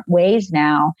many different ways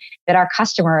now that our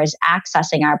customer is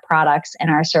accessing our products and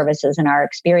our services and our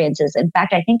experiences. In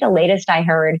fact, I think the latest I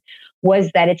heard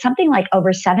was that it's something like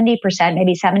over 70%,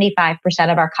 maybe 75%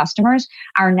 of our customers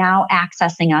are now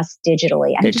accessing us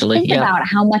digitally. And just think about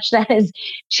how much that has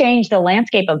changed the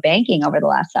landscape of banking over the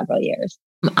last several years.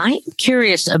 I'm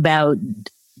curious about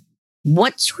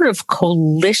what sort of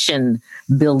coalition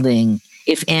building,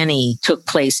 if any, took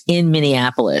place in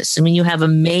Minneapolis. I mean, you have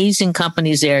amazing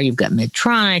companies there. You've got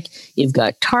Medtronic, you've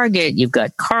got Target, you've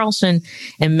got Carlson,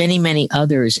 and many, many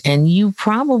others. And you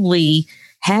probably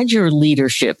had your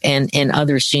leadership and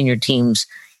other senior teams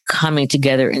coming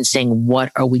together and saying,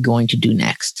 what are we going to do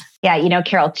next? Yeah,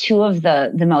 Carol, 2 of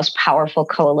the most powerful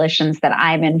coalitions that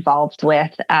I'm involved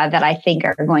with that I think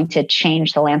are going to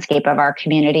change the landscape of our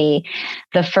community.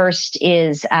 The first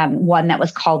is one that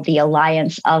was called the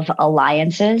Alliance of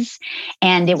Alliances.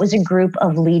 And it was a group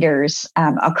of leaders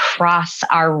across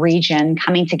our region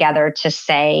coming together to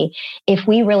say, if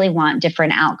we really want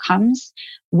different outcomes,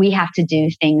 we have to do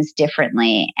things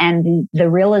differently. And the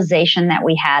realization that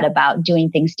we had about doing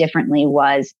things differently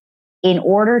was, in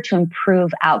order to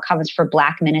improve outcomes for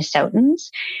Black Minnesotans,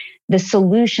 the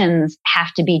solutions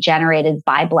have to be generated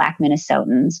by Black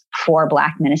Minnesotans for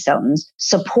Black Minnesotans,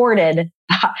 supported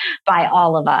by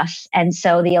all of us. And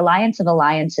so the Alliance of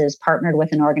Alliances partnered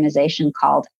with an organization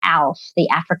called ALF, the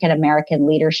African American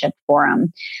Leadership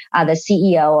Forum. The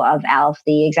CEO of ALF,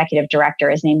 the executive director,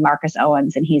 is named Marcus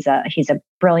Owens, and he's a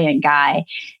brilliant guy.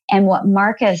 And what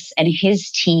Marcus and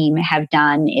his team have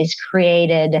done is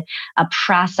created a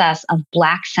process of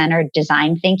Black-centered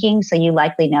design thinking. So you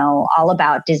likely know all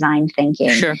about design thinking.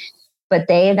 Sure. But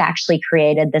they've actually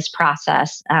created this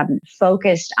process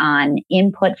focused on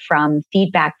input from,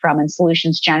 feedback from, and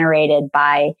solutions generated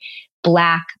by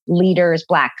Black leaders,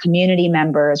 Black community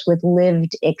members with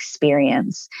lived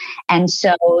experience. And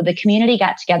so the community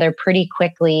got together pretty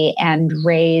quickly and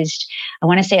raised, I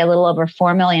want to say, a little over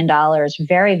 $4 million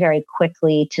very, very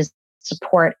quickly to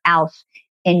support ALF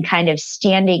in kind of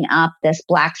standing up this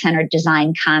Black-centered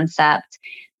design concept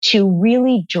to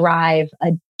really drive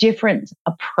a different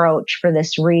approach for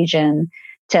this region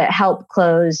to help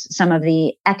close some of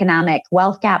the economic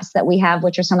wealth gaps that we have,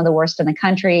 which are some of the worst in the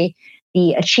country,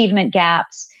 the achievement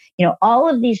gaps, all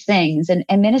of these things. And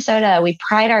in Minnesota, we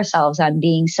pride ourselves on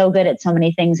being so good at so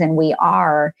many things, and we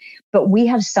are, but we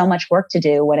have so much work to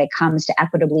do when it comes to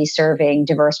equitably serving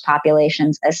diverse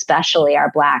populations, especially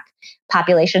our Black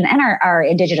population and our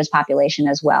Indigenous population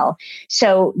as well.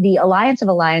 So the Alliance of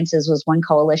Alliances was one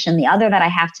coalition. The other that I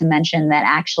have to mention that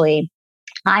actually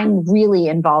I'm really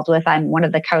involved with, I'm one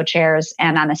of the co-chairs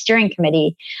and on the steering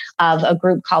committee of a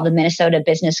group called the Minnesota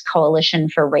Business Coalition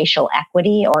for Racial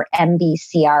Equity, or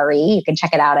MBCRE. You can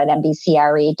check it out at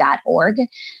mbcre.org.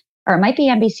 Or it might be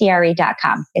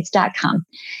mbcre.com. It's .com.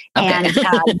 Okay. And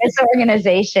this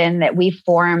organization that we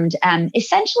formed,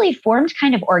 essentially formed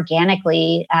kind of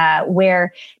organically,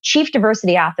 where chief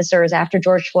diversity officers after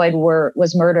George Floyd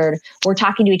was murdered were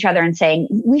talking to each other and saying,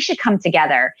 we should come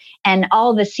together. And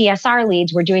all the CSR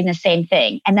leads were doing the same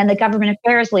thing. And then the government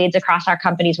affairs leads across our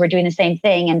companies were doing the same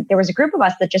thing. And there was a group of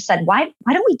us that just said, why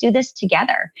don't we do this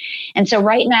together? And so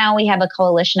right now we have a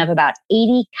coalition of about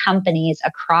 80 companies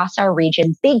across our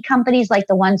region, big companies like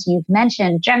the ones you've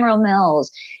mentioned, General Mills,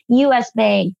 US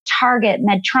Bank, Target,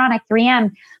 Medtronic,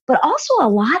 3M, but also a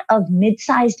lot of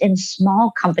mid-sized and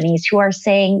small companies who are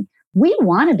saying, we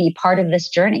want to be part of this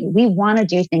journey. We want to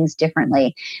do things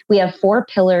differently. We have 4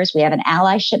 pillars. We have an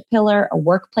allyship pillar, a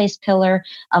workplace pillar,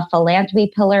 a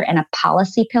philanthropy pillar, and a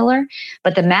policy pillar.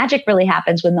 But the magic really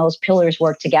happens when those pillars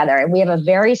work together. And we have a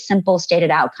very simple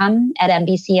stated outcome at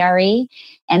MBCRE,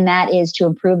 and that is to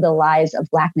improve the lives of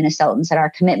Black Minnesotans. And our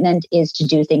commitment is to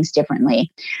do things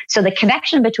differently. So the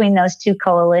connection between those two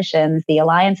coalitions, the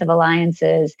Alliance of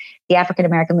Alliances, the African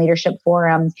American Leadership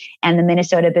Forum, and the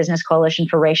Minnesota Business Coalition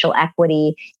for Racial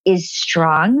Equity, is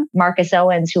strong. Marcus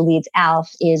Owens, who leads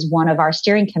ALF, is one of our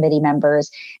steering committee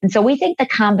members. And so we think the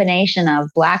combination of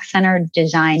Black-centered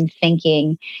design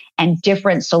thinking and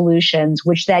different solutions,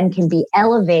 which then can be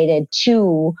elevated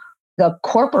to the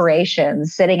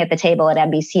corporations sitting at the table at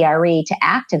MBCRE to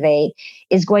activate,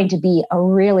 is going to be a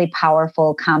really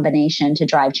powerful combination to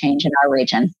drive change in our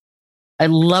region. I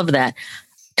love that.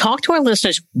 Talk to our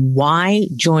listeners why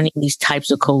joining these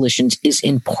types of coalitions is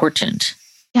important.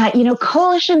 Yeah,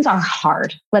 coalitions are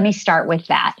hard. Let me start with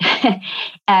that.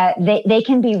 They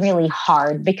can be really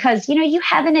hard because, you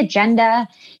have an agenda,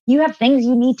 you have things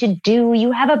you need to do,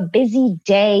 you have a busy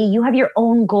day, you have your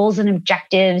own goals and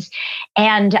objectives,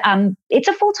 and it's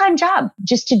a full-time job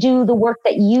just to do the work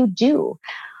that you do.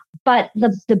 But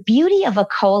the beauty of a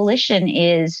coalition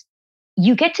is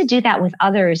you get to do that with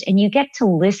others and you get to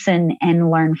listen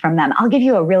and learn from them. I'll give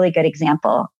you a really good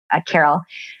example, Carol.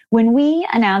 When we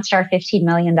announced our $15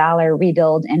 million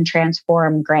Rebuild and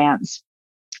Transform grants,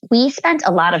 we spent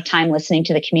a lot of time listening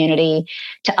to the community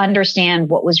to understand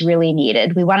what was really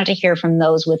needed. We wanted to hear from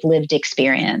those with lived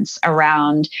experience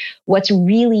around what's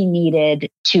really needed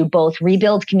to both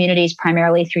rebuild communities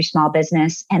primarily through small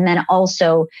business, and then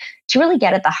also to really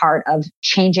get at the heart of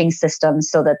changing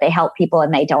systems so that they help people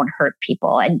and they don't hurt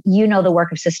people. And the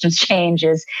work of systems change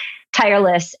is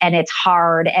tireless and it's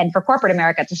hard. And for corporate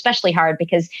America, it's especially hard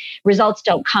because results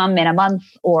don't come in a month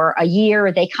or a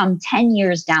year. They come 10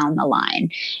 years down the line.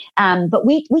 But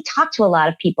we talk to a lot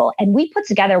of people and we put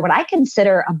together what I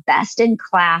consider a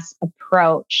best-in-class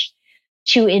approach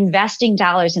to investing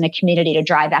dollars in a community to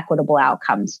drive equitable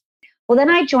outcomes. Well, then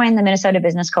I joined the Minnesota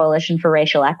Business Coalition for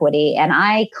Racial Equity, and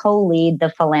I co-lead the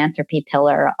philanthropy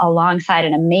pillar alongside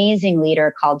an amazing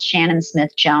leader called Shannon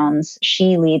Smith Jones.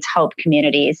 She leads Hope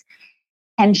Communities.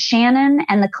 And Shannon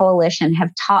and the coalition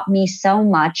have taught me so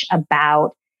much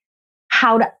about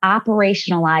how to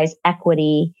operationalize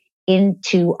equity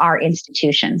into our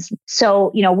institutions.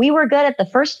 So, we were good at the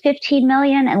first 15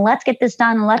 million and let's get this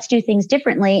done and let's do things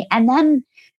differently. And then,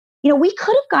 we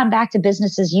could have gone back to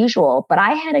business as usual, but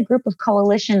I had a group of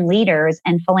coalition leaders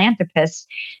and philanthropists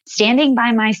standing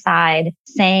by my side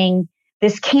saying,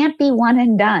 this can't be one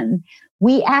and done.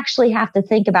 We actually have to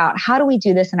think about how do we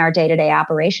do this in our day-to-day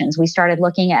operations. We started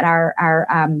looking at our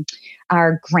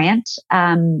grant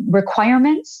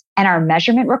requirements and our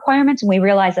measurement requirements, and we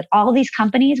realized that all of these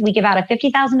companies, we give out a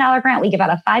 $50,000 grant, we give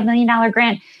out a $5 million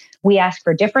grant. We ask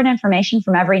for different information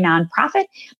from every nonprofit,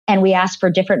 and we ask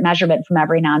for different measurement from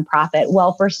every nonprofit.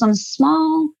 Well, for some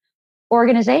small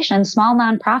organizations, small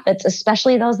nonprofits,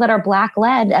 especially those that are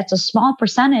Black-led, that's a small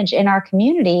percentage in our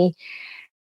community.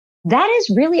 That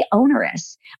is really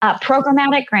onerous.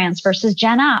 Programmatic grants versus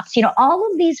Gen Ops,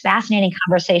 all of these fascinating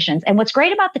conversations. And what's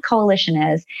great about the coalition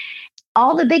is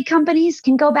all the big companies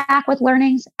can go back with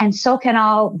learnings, and so can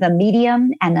all the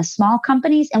medium and the small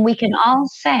companies. And we can all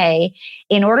say,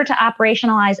 in order to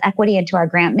operationalize equity into our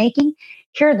grant making,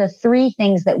 here are the 3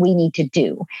 things that we need to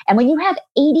do. And when you have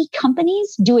 80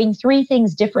 companies doing 3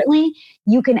 things differently,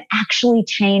 you can actually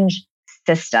change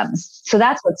systems. So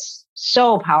that's what's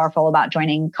so powerful about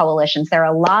joining coalitions. They're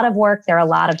a lot of work, they're a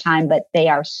lot of time, but they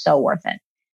are so worth it.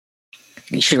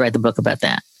 You should write the book about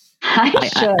that. I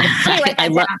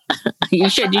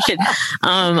should. You should.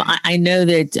 I know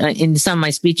that in some of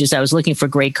my speeches, I was looking for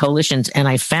great coalitions, and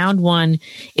I found one.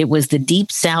 It was the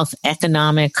Deep South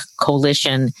Economic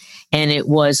Coalition, and it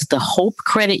was the Hope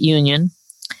Credit Union,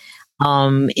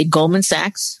 Goldman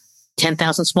Sachs,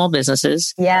 10,000 small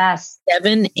businesses. Yes.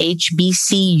 7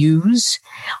 HBCUs,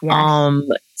 yes.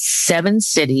 7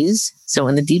 cities, so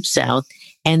in the Deep South,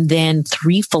 and then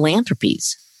 3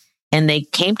 philanthropies. And they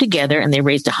came together and they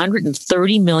raised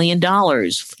 $130 million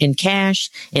in cash,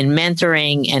 in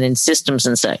mentoring, and in systems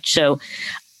and such. So,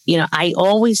 I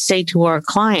always say to our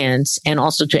clients and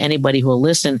also to anybody who will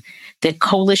listen that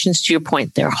coalitions, to your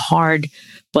point, they're hard,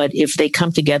 but if they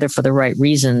come together for the right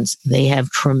reasons, they have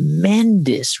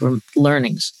tremendous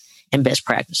learnings and best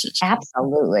practices.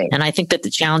 Absolutely. And I think that the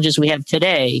challenges we have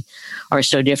today are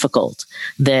so difficult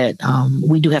that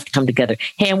we do have to come together.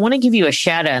 Hey, I want to give you a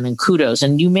shout out and kudos,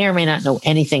 and you may or may not know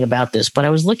anything about this, but I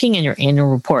was looking in your annual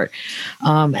report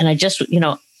and I just,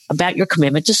 about your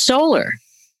commitment to solar.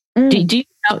 Do you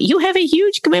know, you have a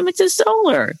huge commitment to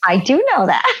solar? I do know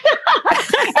that.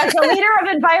 As a leader of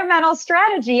environmental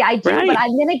strategy, I do, right. But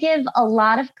I'm going to give a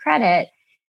lot of credit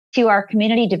to our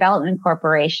Community Development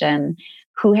Corporation,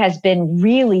 who has been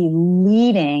really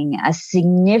leading a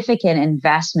significant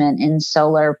investment in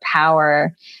solar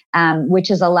power, which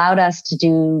has allowed us to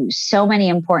do so many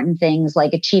important things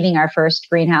like achieving our first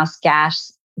greenhouse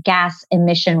gas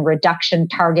emission reduction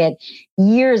target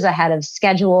years ahead of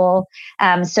schedule.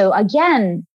 So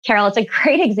again, Carol, it's a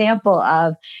great example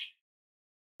of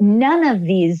none of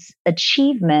these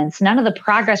achievements, none of the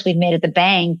progress we've made at the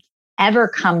bank ever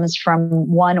comes from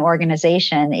one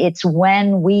organization. It's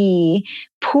when we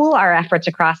pool our efforts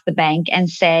across the bank and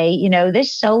say,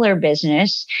 this solar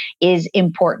business is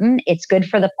important. It's good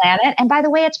for the planet. And by the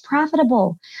way, it's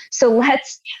profitable. So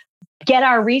let's get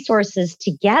our resources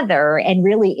together and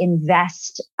really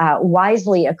invest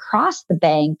wisely across the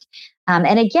bank.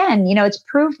 And again, it's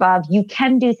proof of you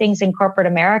can do things in corporate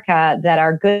America that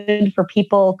are good for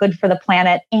people, good for the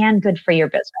planet, and good for your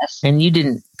business. And you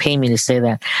didn't pay me to say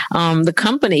that. The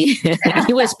company,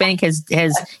 U.S. Bank, has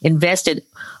invested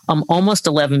almost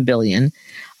 $11 billion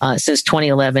since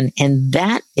 2011, and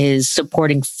that is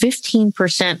supporting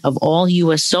 15% of all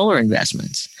U.S. solar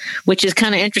investments, which is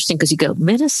kind of interesting because you go,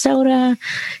 Minnesota,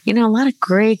 a lot of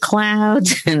gray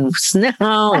clouds and snow,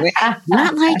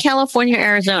 not like California,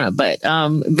 Arizona, but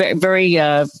very,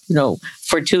 very,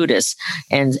 fortuitous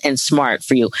and smart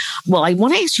for you. Well, I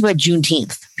want to ask you about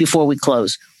Juneteenth before we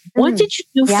close. What did you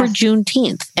do for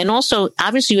Juneteenth? And also,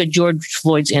 obviously, you had George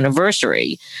Floyd's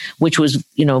anniversary, which was,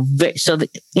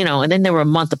 and then they were a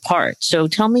month apart. So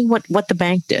tell me what the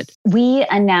bank did. We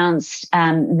announced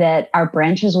that our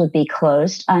branches would be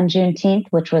closed on Juneteenth,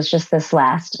 which was just this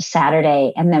last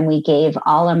Saturday. And then we gave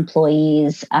all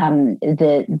employees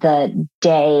the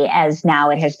day, as now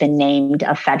it has been named,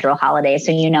 a federal holiday.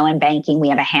 So, in banking, we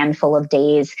have a handful of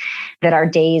days that are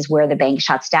days where the bank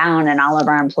shuts down and all of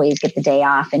our employees get the day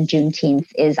off. And Juneteenth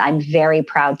is, I'm very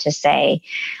proud to say,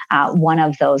 one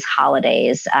of those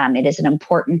holidays. It is an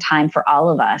important time for all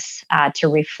of us to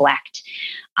reflect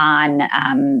on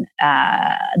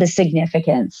the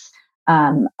significance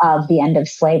of the end of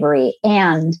slavery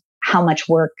and how much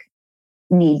work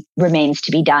remains to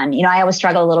be done. I always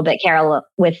struggle a little bit, Carol,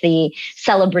 with the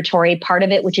celebratory part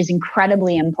of it, which is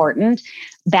incredibly important,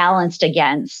 balanced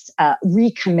against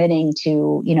recommitting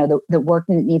to, the work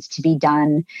that needs to be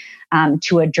done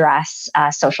to address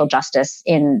social justice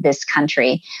in this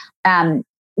country.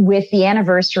 With the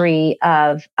anniversary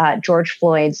of George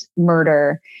Floyd's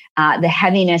murder, the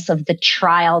heaviness of the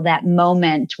trial, that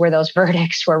moment where those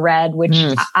verdicts were read, which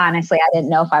honestly, I didn't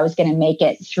know if I was going to make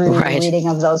it through the reading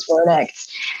of those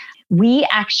verdicts. We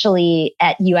actually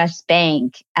at US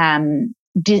Bank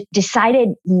decided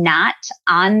not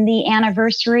on the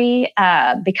anniversary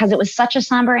because it was such a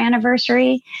somber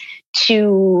anniversary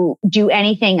to do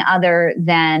anything other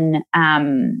than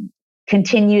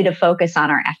continue to focus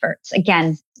on our efforts.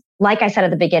 Again, like I said at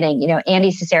the beginning,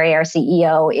 Andy Cesare, our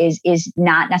CEO, is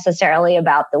not necessarily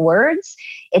about the words.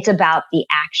 It's about the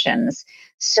actions.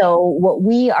 So what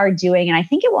we are doing, and I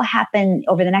think it will happen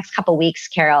over the next couple of weeks,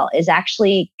 Carol, is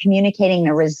actually communicating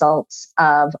the results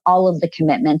of all of the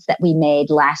commitments that we made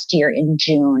last year in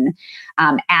June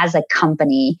as a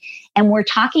company. And we're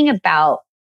talking about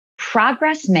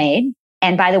progress made.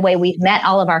 And by the way, we've met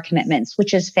all of our commitments,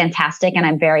 which is fantastic. And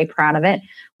I'm very proud of it.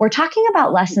 We're talking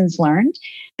about lessons learned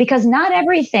because not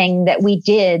everything that we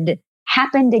did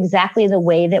happened exactly the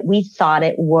way that we thought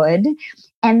it would.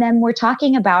 And then we're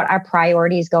talking about our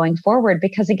priorities going forward,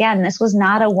 because again, this was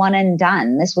not a one and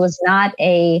done. This was not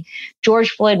a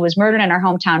George Floyd was murdered in our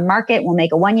hometown market. We'll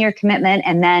make a 1-year commitment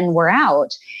and then we're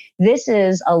out. This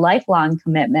is a lifelong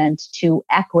commitment to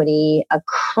equity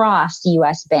across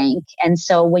U.S. Bank. And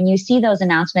so when you see those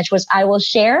announcements, which I will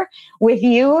share with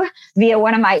you via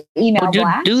one of my email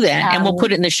blasts. Do that, and we'll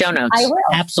put it in the show notes. I will.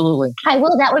 Absolutely. I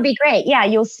will. That would be great. Yeah,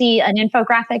 you'll see an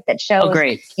infographic that shows,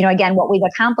 again, what we've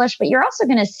accomplished, but you're also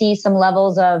going to see some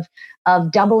levels of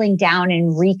doubling down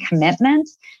and recommitment.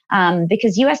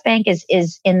 Because U.S. Bank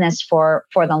is in this for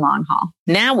the long haul.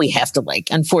 Now we have to,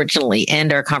 unfortunately,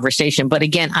 end our conversation. But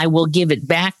again, I will give it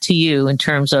back to you in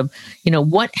terms of,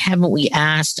 what haven't we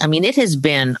asked? I mean, it has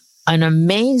been an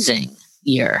amazing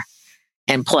year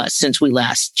and plus since we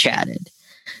last chatted.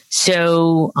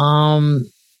 So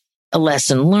a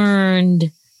lesson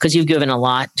learned, because you've given a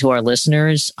lot to our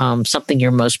listeners, something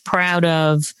you're most proud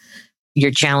of,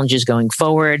 your challenges going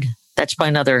forward. That's by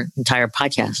another entire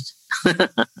podcast.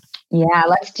 Yeah,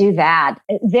 let's do that.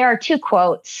 There are 2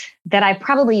 quotes that I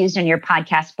probably used in your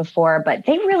podcast before, but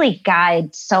they really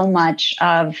guide so much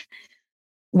of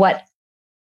what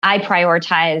I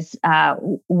prioritize,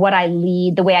 what I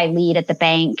lead, the way I lead at the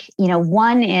bank.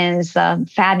 One is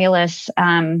fabulous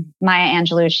Maya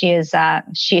Angelou.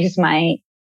 She is my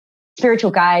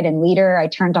spiritual guide and leader. I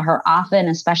turn to her often,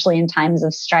 especially in times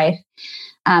of strife.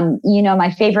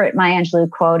 My favorite Maya Angelou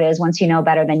quote is, "Once you know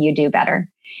better, then you do better."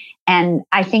 And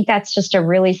I think that's just a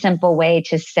really simple way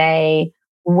to say,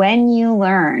 when you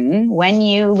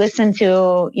listen to,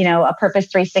 a Purpose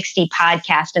 360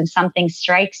 podcast and something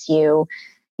strikes you,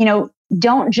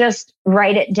 don't just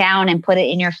write it down and put it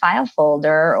in your file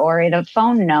folder or in a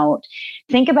phone note.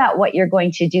 Think about what you're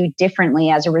going to do differently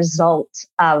as a result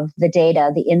of the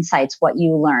data, the insights, what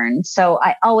you learn. So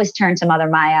I always turn to Mother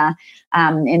Maya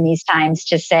in these times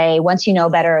to say, once you know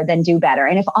better, then do better.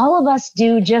 And if all of us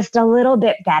do just a little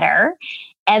bit better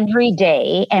every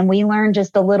day, and we learn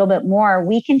just a little bit more,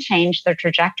 we can change the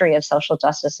trajectory of social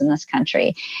justice in this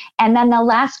country. And then the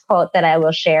last quote that I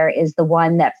will share is the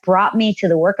one that brought me to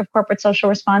the work of corporate social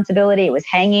responsibility. It was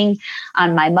hanging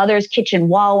on my mother's kitchen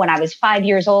wall when I was 5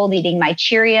 years old, eating my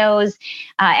Cheerios.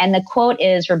 And the quote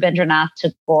is Rabindranath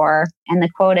Tagore. And the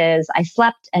quote is, "I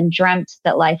slept and dreamt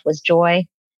that life was joy.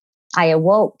 I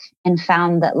awoke and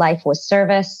found that life was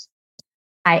service.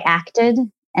 I acted,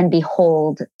 and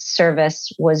behold,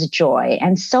 service was joy."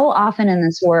 And so often in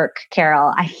this work,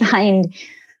 Carol, I find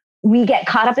we get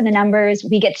caught up in the numbers.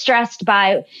 We get stressed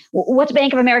by what's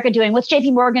Bank of America doing? What's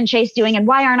JP Morgan Chase doing? And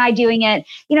why aren't I doing it?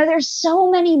 There's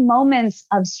so many moments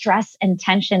of stress and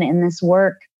tension in this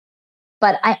work.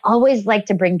 But I always like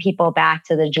to bring people back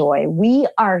to the joy. We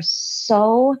are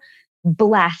so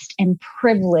blessed and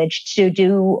privileged to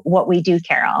do what we do,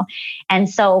 Carol. And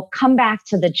so come back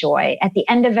to the joy at the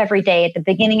end of every day, at the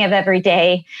beginning of every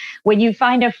day. When you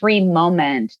find a free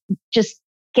moment, just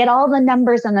get all the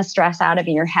numbers and the stress out of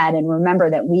your head and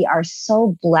remember that we are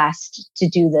so blessed to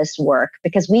do this work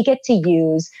because we get to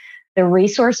use the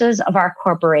resources of our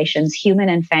corporations, human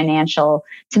and financial,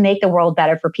 to make the world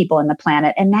better for people and the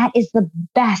planet. And that is the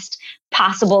best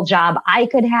possible job I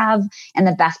could have and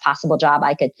the best possible job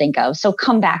I could think of. So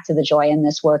come back to the joy in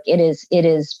this work. It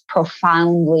is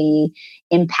profoundly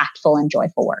impactful and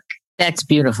joyful work. That's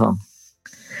beautiful.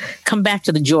 Come back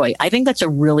to the joy. I think that's a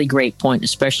really great point,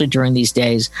 especially during these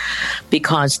days,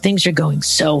 because things are going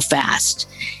so fast.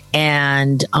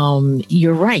 And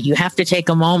you're right. You have to take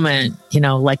a moment,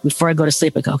 like before I go to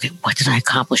sleep, I go, okay, what did I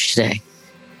accomplish today?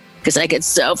 Because I get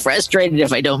so frustrated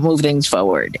if I don't move things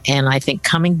forward. And I think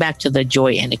coming back to the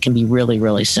joy, and it can be really,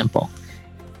 really simple.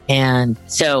 And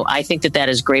so I think that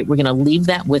is great. We're going to leave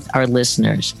that with our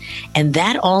listeners. And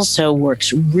that also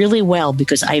works really well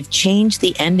because I've changed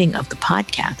the ending of the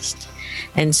podcast.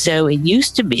 And so it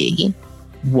used to be,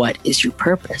 what is your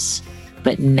purpose?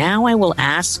 But now I will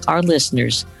ask our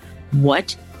listeners,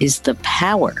 what is the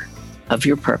power of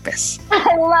your purpose?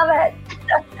 I love it.